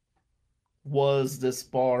Trop was this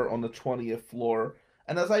bar on the 20th floor,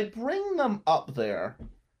 and as I bring them up there,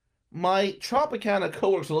 my Tropicana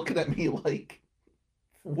coworkers are looking at me like,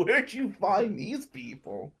 where'd you find these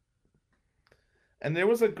people? And there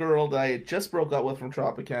was a girl that I had just broke up with from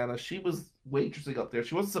Tropicana. She was waitressing up there.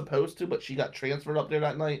 She wasn't supposed to, but she got transferred up there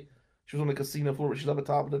that night. She was on the casino floor, but she's up at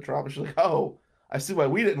the top of the Trop, and she's like, oh, I see why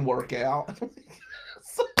we didn't work out.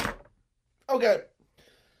 Okay.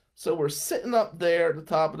 So we're sitting up there at the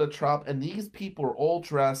top of the Trop, and these people are all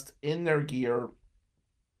dressed in their gear.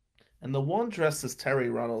 And the one dressed as Terry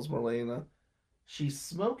Runnels, Marlena, she's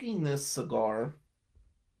smoking this cigar,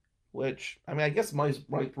 which, I mean, I guess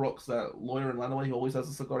Mike Brooks, that lawyer in Lenawee, he always has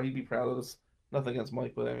a cigar. He'd be proud of this. Nothing against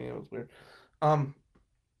Mike, but I mean, it was weird.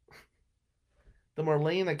 The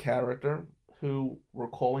Marlena character, who we're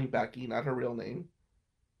calling Becky, not her real name.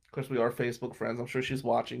 Of course, we are Facebook friends. I'm sure she's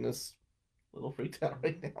watching this. A little freaked out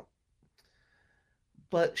right now.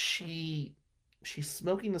 But she's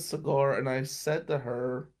smoking the cigar, and I said to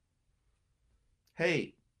her,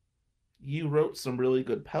 hey, you wrote some really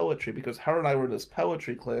good poetry, because her and I were in this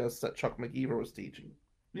poetry class that Chuck McGeever was teaching.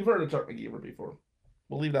 You've heard of Chuck McGeever before.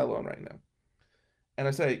 We'll leave that alone right now. And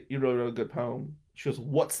I say, you wrote a good poem. She goes,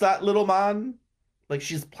 what's that, little man? Like,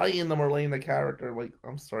 she's playing the Marlena character. Like,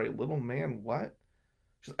 I'm sorry, little man, what?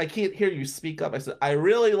 She goes, I can't hear you, speak up. I said, I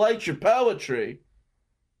really liked your poetry.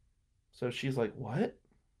 So she's like, what?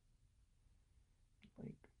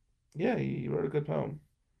 Like, yeah, you wrote a good poem.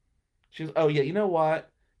 She's, oh yeah, you know what?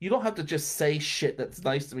 You don't have to just say shit that's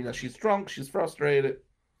nice to me. Now, she's drunk, she's frustrated,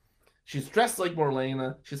 she's dressed like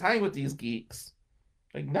Marlena, she's hanging with these geeks.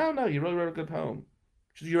 Like, no, you really wrote a good poem.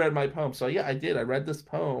 She said, you read my poem. So yeah, I did. I read this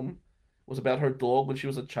poem. It was about her dog when she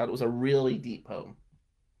was a child. It was a really deep poem.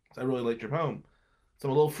 So I really liked your poem. So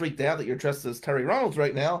I'm a little freaked out that you're dressed as Terry Runnels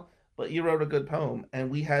right now, but you wrote a good poem. And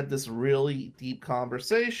we had this really deep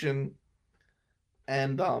conversation,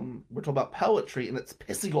 and we're talking about poetry, and it's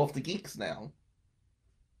pissing off the geeks now.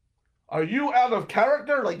 Are you out of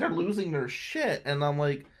character? Like, they're losing their shit. And I'm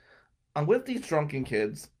like, I'm with these drunken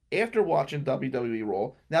kids after watching WWE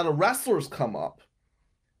Raw. Now the wrestlers come up.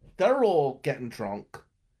 They're all getting drunk.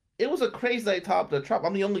 It was a crazy night, top of the Trop.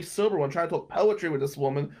 I'm the only sober one trying to talk poetry with this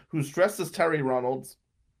woman who's dressed as Terry Runnels.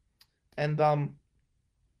 And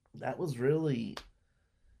that was really...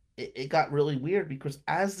 It got really weird, because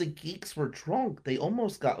as the geeks were drunk, they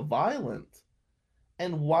almost got violent.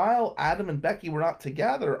 And while Adam and Becky were not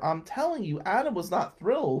together, I'm telling you, Adam was not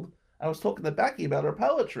thrilled. I was talking to Becky about her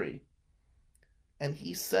poetry. And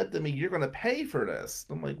he said to me, you're going to pay for this.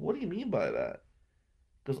 I'm like, what do you mean by that?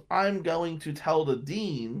 Because I'm going to tell the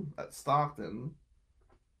dean at Stockton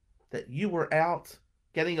that you were out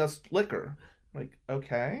getting us liquor. I'm like,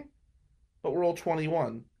 okay. But we're all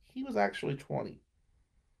 21. He was actually 20.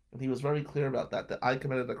 And he was very clear about that I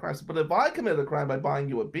committed a crime. But if I committed a crime by buying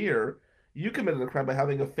you a beer, you committed a crime by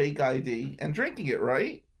having a fake ID and drinking it,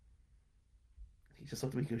 right? He just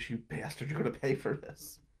looked at me and goes, you bastard, you're going to pay for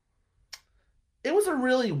this. It was a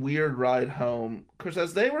really weird ride home, because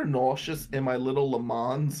as they were nauseous in my little Le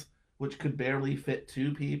Mans, which could barely fit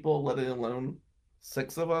 2 people, let alone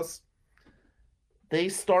 6 of us, they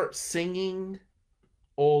start singing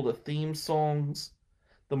all the theme songs.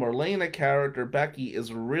 The Marlena character, Becky,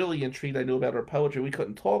 is really intrigued. I knew about her poetry. We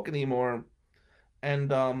couldn't talk anymore. And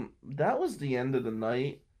that was the end of the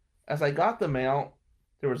night. As I got them out,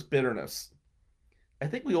 there was bitterness. I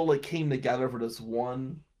think we all came together for this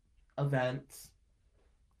one event,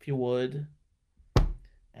 if you would.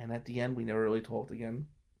 And at the end, we never really talked again.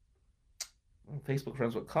 I'm Facebook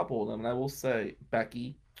friends with a couple of them, and I will say,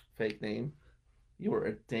 Becky, fake name, you were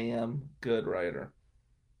a damn good writer.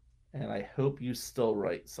 And I hope you still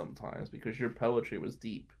write sometimes, because your poetry was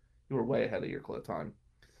deep. You were way ahead of your time.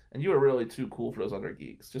 And you were really too cool for those other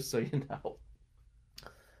geeks, just so you know.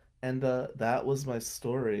 And that was my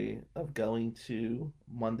story of going to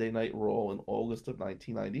Monday Night Raw in August of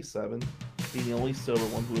 1997, being the only sober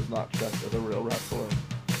one who was not dressed as a real wrestler.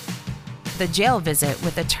 The Jail Visit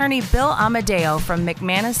with attorney Bill Amadeo from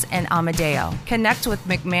McManus and Amadeo. Connect with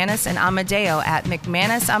McManus and Amadeo at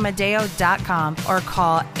McManusAmadeo.com or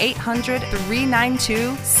call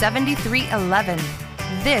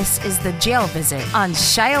 800-392-7311. This is The Jail Visit on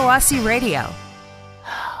Shiawassee Radio.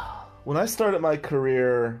 When I started my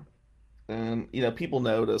career, and people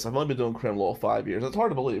notice, I've only been doing criminal law 5 years. It's hard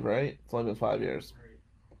to believe, right? It's only been 5 years.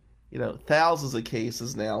 Thousands of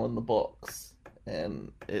cases now in the books,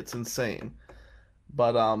 and it's insane.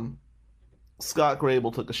 But Scott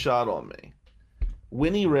Grable took a shot on me.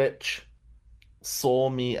 Winnie Rich saw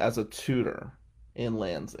me as a tutor in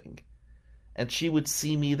Lansing, and she would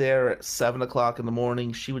see me there at 7 o'clock in the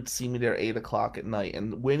morning. She would see me there 8 o'clock at night.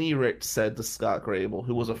 And Winnie Rich said to Scott Grable,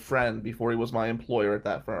 who was a friend before he was my employer at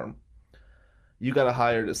that firm, "You got to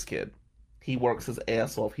hire this kid. He works his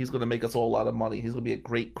ass off. He's going to make us all a lot of money. He's going to be a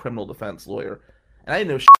great criminal defense lawyer." And I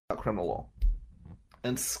didn't know shit about criminal law.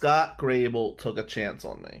 And Scott Grable took a chance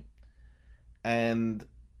on me. And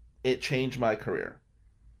it changed my career.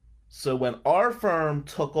 So when our firm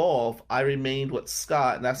took off, I remained with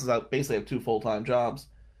Scott. And that's since I basically have 2 full-time jobs.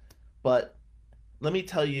 But let me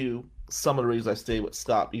tell you some of the reasons I stayed with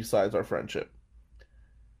Scott besides our friendship.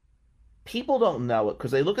 People don't know it because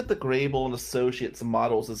they look at the Grable and Associates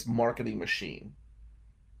model as this marketing machine.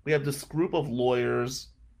 We have this group of lawyers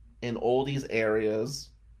in all these areas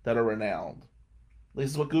that are renowned.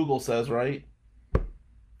 This is what Google says, right?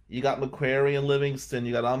 You got McQuarrie and Livingston.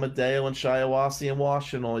 You got Amadeo and Shiawassee and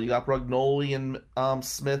Washtenaw. You got Brugnoli and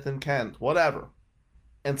Smith and Kent. Whatever.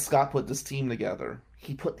 And Scott put this team together.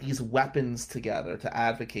 He put these weapons together to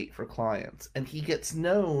advocate for clients. And he gets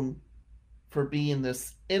known for being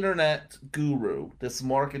this internet guru, this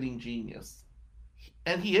marketing genius.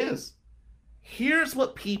 And he is. Here's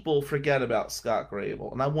what people forget about Scott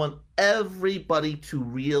Grable, and I want everybody to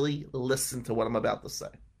really listen to what I'm about to say.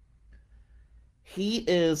 He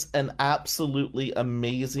is an absolutely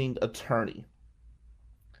amazing attorney.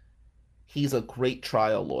 He's a great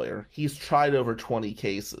trial lawyer. He's tried over 20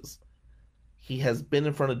 cases. He has been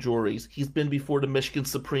in front of juries. He's been before the Michigan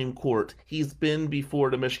Supreme Court. He's been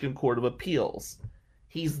before the Michigan Court of Appeals.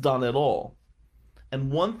 He's done it all.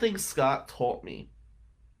 And one thing Scott taught me,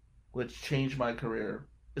 which changed my career,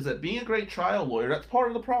 is that being a great trial lawyer, that's part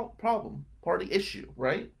of the problem, part of the issue,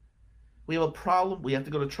 right? We have a problem, we have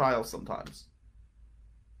to go to trial sometimes.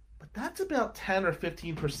 But that's about 10 or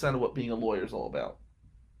 15% of what being a lawyer is all about.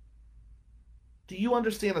 Do you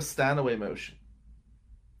understand a Stanaway motion?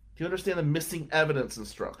 Do you understand the missing evidence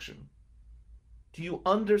instruction? Do you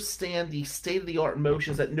understand the state-of-the-art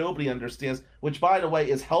motions that nobody understands, which, by the way,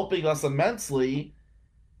 is helping us immensely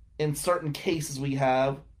in certain cases we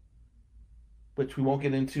have, which we won't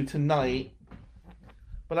get into tonight.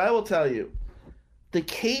 But I will tell you, the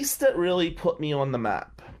case that really put me on the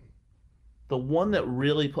map, the one that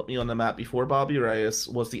really put me on the map before Bobby Reyes,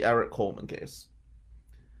 was the Eric Coleman case.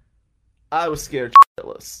 I was scared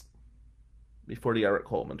shitless before the Eric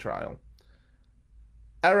Coleman trial.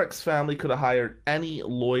 Eric's family could have hired any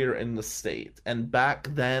lawyer in the state, and back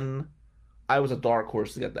then, I was a dark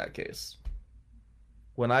horse to get that case.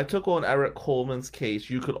 When I took on Eric Coleman's case,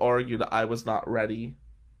 you could argue that I was not ready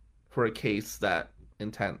for a case that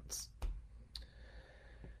intense.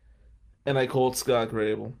 And I called Scott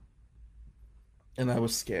Grable, and I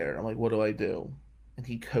was scared. I'm like, what do I do? And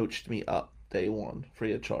he coached me up day one,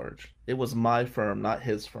 free of charge. It was my firm, not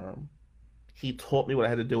his firm. He taught me what I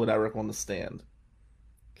had to do with Eric on the stand.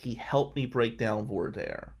 He helped me break down voir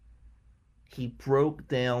dire. He broke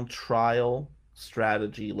down trial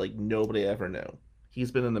strategy like nobody ever knew.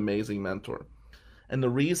 He's been an amazing mentor. And the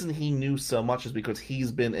reason he knew so much is because he's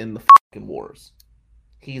been in the fucking wars.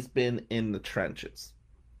 He's been in the trenches.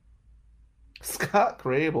 Scott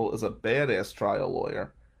Grable is a badass trial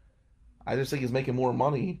lawyer. I just think he's making more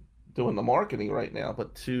money doing the marketing right now.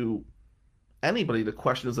 But to anybody to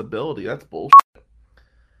question his ability, that's bullshit.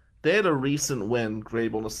 They had a recent win,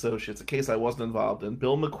 Grable and Associates, a case I wasn't involved in.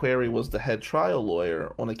 Bill McQuarrie was the head trial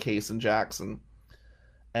lawyer on a case in Jackson,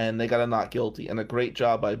 and they got a not guilty, and a great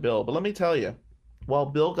job by Bill. But let me tell you, while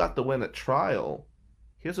Bill got the win at trial,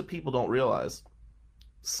 here's what people don't realize.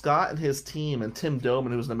 Scott and his team, and Tim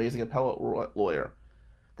Doman, who's an amazing appellate lawyer,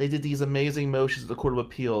 they did these amazing motions at the Court of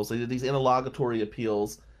Appeals. They did these interlocutory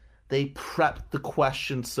appeals. They prepped the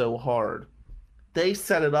question so hard. They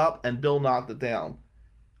set it up, and Bill knocked it down.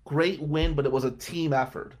 Great win, but it was a team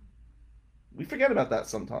effort. We forget about that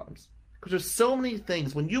sometimes. Because there's so many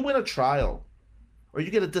things. When you win a trial, or you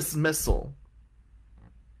get a dismissal,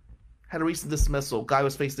 had a recent dismissal, guy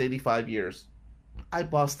was facing 85 years. I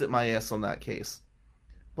busted my ass on that case.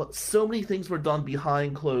 But so many things were done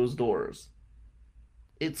behind closed doors.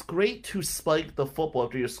 It's great to spike the football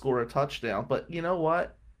after you score a touchdown, but you know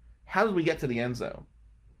what? How did we get to the end zone?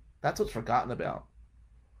 That's what's forgotten about.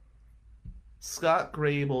 Scott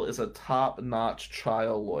Grable is a top-notch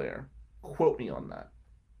trial lawyer. Quote me on that.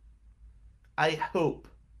 I hope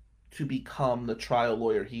to become the trial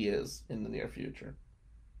lawyer he is in the near future.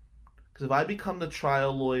 Because if I become the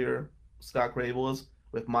trial lawyer Scott Grable is,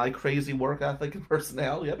 with my crazy work ethic and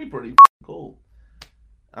personality, that'd be pretty cool.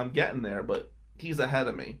 I'm getting there, but he's ahead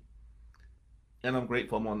of me. And I'm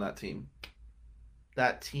grateful I'm on that team.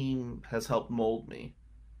 That team has helped mold me.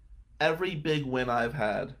 Every big win I've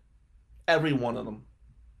had, every one of them,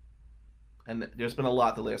 and there's been a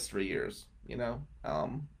lot the last 3 years, you know?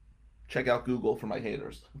 Check out Google for my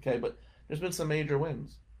haters, okay? But there's been some major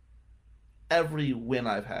wins. Every win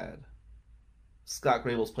I've had, Scott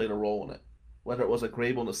Grable's played a role in it. Whether it was a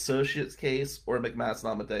Grable and Associates case or a McMaster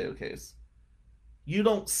Amadeo case. You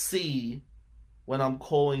don't see when I'm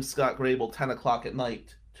calling Scott Grable 10 o'clock at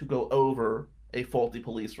night to go over a faulty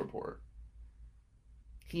police report.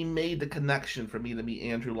 He made the connection for me to meet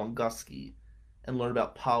Andrew Longuski and learn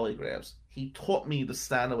about polygraphs. He taught me the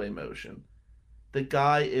Stanaway motion. The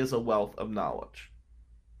guy is a wealth of knowledge.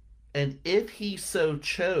 And if he so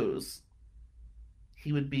chose,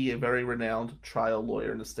 he would be a very renowned trial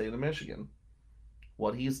lawyer in the state of Michigan.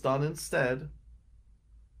 What he's done instead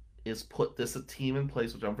is put this a team in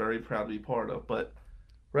place, which I'm very proud to be part of. But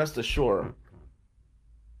rest assured,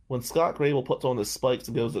 when Scott Grable puts on his spikes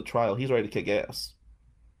and goes to trial, he's ready to kick ass.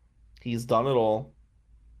 He's done it all.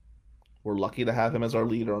 We're lucky to have him as our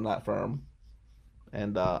leader on that firm.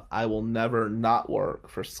 And I will never not work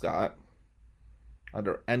for Scott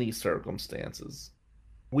under any circumstances.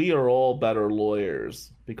 We are all better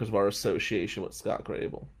lawyers because of our association with Scott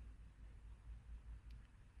Grable.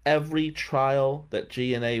 Every trial that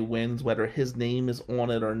G&A wins, whether his name is on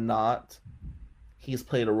it or not, he's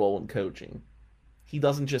played a role in coaching. He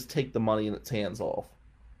doesn't just take the money and its hands off.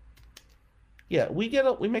 Yeah, we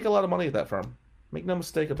make a lot of money at that firm. Make no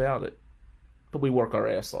mistake about it. But we work our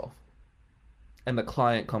ass off. And the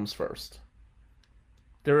client comes first.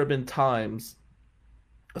 There have been times,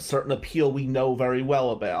 a certain appeal we know very well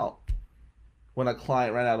about, when a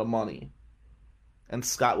client ran out of money. And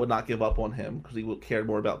Scott would not give up on him because he cared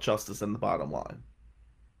more about justice than the bottom line.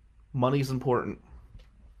 Money's important.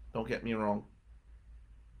 Don't get me wrong.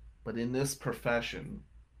 But in this profession,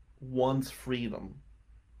 one's freedom,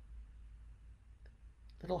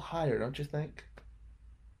 a little higher, don't you think?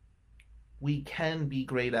 We can be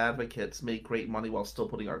great advocates, make great money while still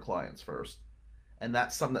putting our clients first. And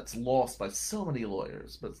that's something that's lost by so many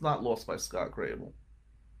lawyers, but it's not lost by Scott Grable.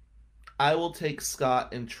 I will take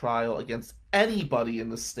Scott in trial against anybody in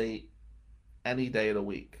the state any day of the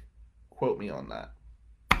week. Quote me on that.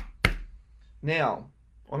 Now,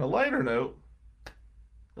 on a lighter note,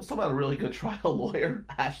 let's talk about a really good trial lawyer,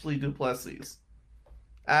 Ashley Duplessis.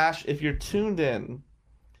 Ash, if you're tuned in,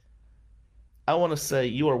 I want to say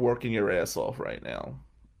you are working your ass off right now.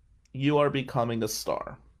 You are becoming a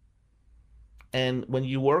star. And when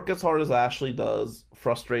you work as hard as Ashley does,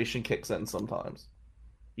 frustration kicks in sometimes.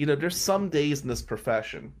 You know, there's some days in this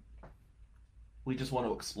profession we just want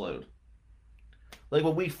to explode. Like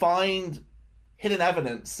when we find hidden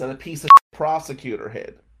evidence that a piece of prosecutor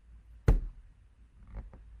hid. And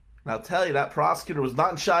I'll tell you, that prosecutor was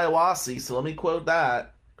not in Shiawassee, so let me quote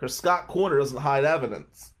that, because Scott Corner doesn't hide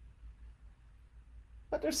evidence.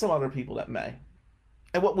 But there's some other people that may.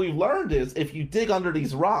 And what we've learned is, if you dig under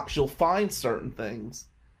these rocks, you'll find certain things.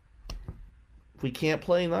 If we can't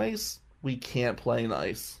play nice, we can't play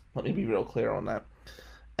nice. Let me be real clear on that.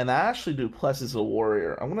 And Ashley Duplessis is a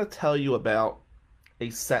warrior. I'm going to tell you about a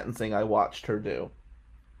sentencing I watched her do.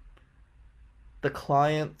 The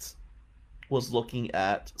client was looking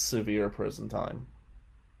at severe prison time.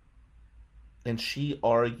 And she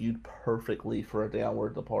argued perfectly for a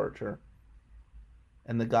downward departure.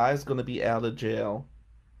 And the guy's going to be out of jail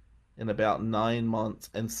in about 9 months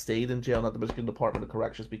and stayed in jail at the Michigan Department of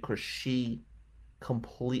Corrections because she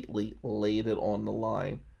completely laid it on the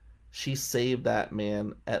line. She saved that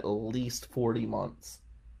man at least 40 months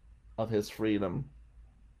of his freedom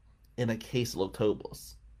in a case that looked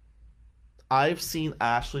hopeless. I've seen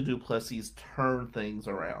Ashley Duplessis turn things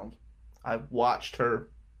around. I've watched her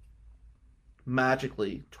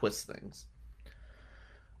magically twist things.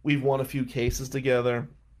 We've won a few cases together.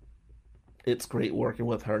 It's great working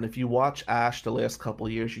with her. And if you watch Ash the last couple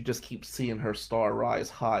of years, you just keep seeing her star rise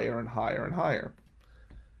higher and higher and higher.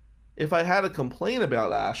 If I had a complaint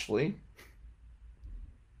about Ashley,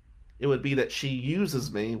 it would be that she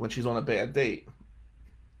uses me when she's on a bad date.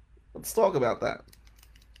 Let's talk about that.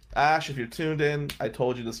 Ash, if you're tuned in, I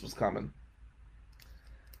told you this was coming.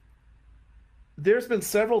 there's been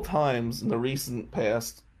several times in the recent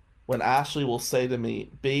past when Ashley will say to me,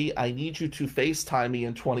 B, I need you to FaceTime me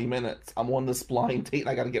in 20 minutes. I'm on this blind date and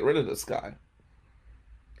I got to get rid of this guy.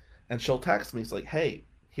 And she'll text me. It's like, hey,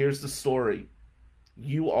 here's the story.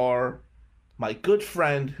 You are my good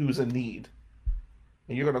friend who's in need.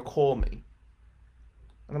 And you're going to call me.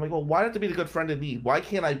 And I'm like, well, why do I have to be the good friend in need? Why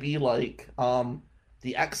can't I be like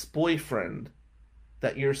the ex-boyfriend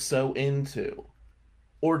that you're so into?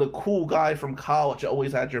 Or the cool guy from college that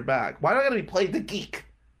always had your back? Why do I gotta be played the geek?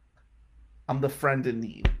 I'm the friend in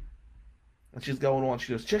need. And she's going on.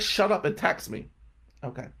 She goes, just shut up and text me.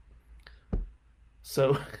 Okay.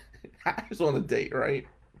 So, I was on a date, right?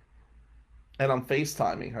 And I'm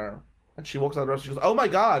FaceTiming her. And she walks out of the restaurant. She goes, oh my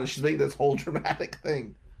God. And she's making this whole dramatic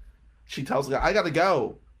thing. She tells the guy, I gotta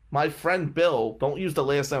go. My friend Bill, don't use the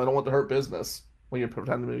last name. I don't want to hurt business when you're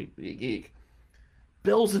pretending to be a geek.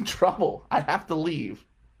 Bill's in trouble. I have to leave.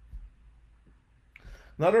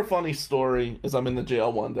 Another funny story is I'm in the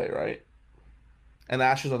jail one day, right? And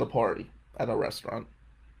Ash is at a party at a restaurant.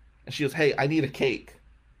 And she goes, hey, I need a cake.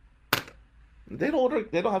 They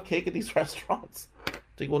don't have cake at these restaurants. She's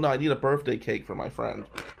like, well, no, I need a birthday cake for my friend.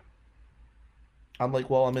 I'm like,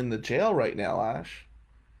 well, I'm in the jail right now, Ash.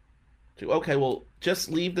 She's like, okay, well,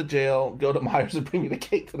 just leave the jail, go to Myers and bring me the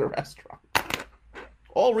cake to the restaurant.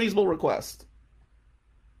 All reasonable request.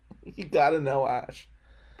 You gotta know, Ash.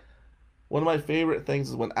 One of my favorite things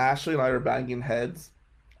is when Ashley and I are banging heads,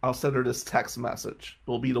 I'll send her this text message.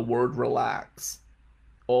 It'll be the word relax.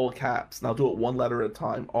 All caps. And I'll do it one letter at a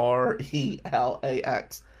time.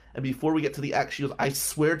 R-E-L-A-X. And before we get to the X, she goes, I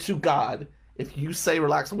swear to God, if you say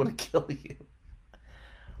relax, I'm going to kill you.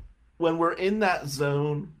 When we're in that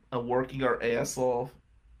zone of working our ass off,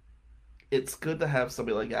 it's good to have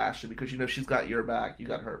somebody like Ashley because, you know, she's got your back, you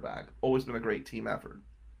got her back. Always been a great team effort.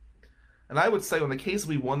 And I would say, on the case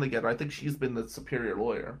we won together, I think she's been the superior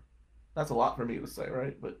lawyer. That's a lot for me to say,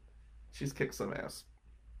 right? But she's kicked some ass.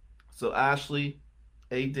 So, Ashley,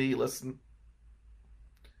 AD, listen.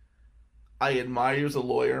 I admire you as a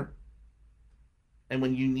lawyer. And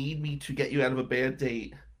when you need me to get you out of a bad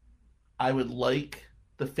date, I would like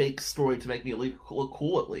the fake story to make me look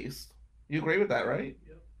cool at least. You agree with that, right?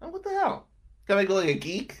 Yep. Oh, what the hell? Gotta make me look like a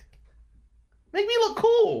geek? Make me look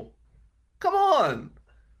cool. Come on.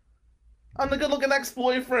 I'm the good-looking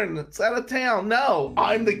ex-boyfriend that's out of town. No,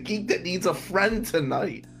 I'm the geek that needs a friend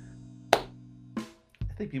tonight. I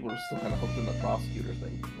think people are still kind of hooked in the prosecutor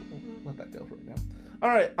thing. We'll let that go for right now. All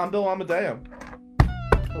right, I'm Bill Amadeo.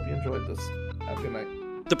 Hope you enjoyed this. Have a good night.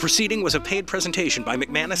 The proceeding was a paid presentation by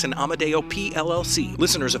McManus and Amadeo PLLC.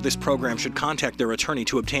 Listeners of this program should contact their attorney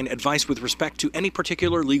to obtain advice with respect to any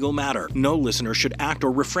particular legal matter. No listener should act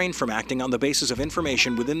or refrain from acting on the basis of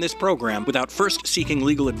information within this program without first seeking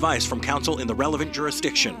legal advice from counsel in the relevant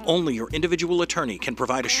jurisdiction. Only your individual attorney can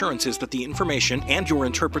provide assurances that the information and your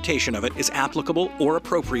interpretation of it is applicable or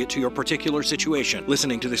appropriate to your particular situation.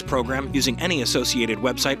 Listening to this program using any associated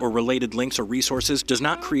website or related links or resources does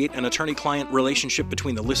not create an attorney-client relationship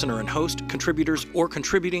between the listener and host, contributors, or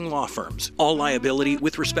contributing law firms. All liability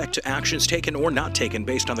with respect to actions taken or not taken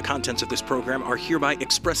based on the contents of this program are hereby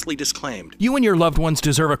expressly disclaimed. You and your loved ones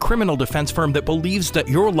deserve a criminal defense firm that believes that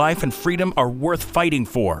your life and freedom are worth fighting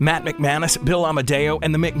for. Matt McManus, Bill Amadeo,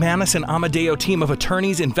 and the McManus and Amadeo team of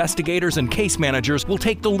attorneys, investigators, and case managers will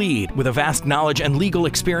take the lead with a vast knowledge and legal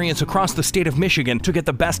experience across the state of Michigan to get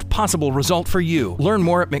the best possible result for you. Learn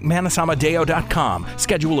more at McManusAmadeo.com.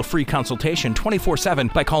 Schedule a free consultation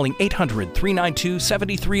 24/7 by calling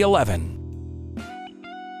 800-392-7311.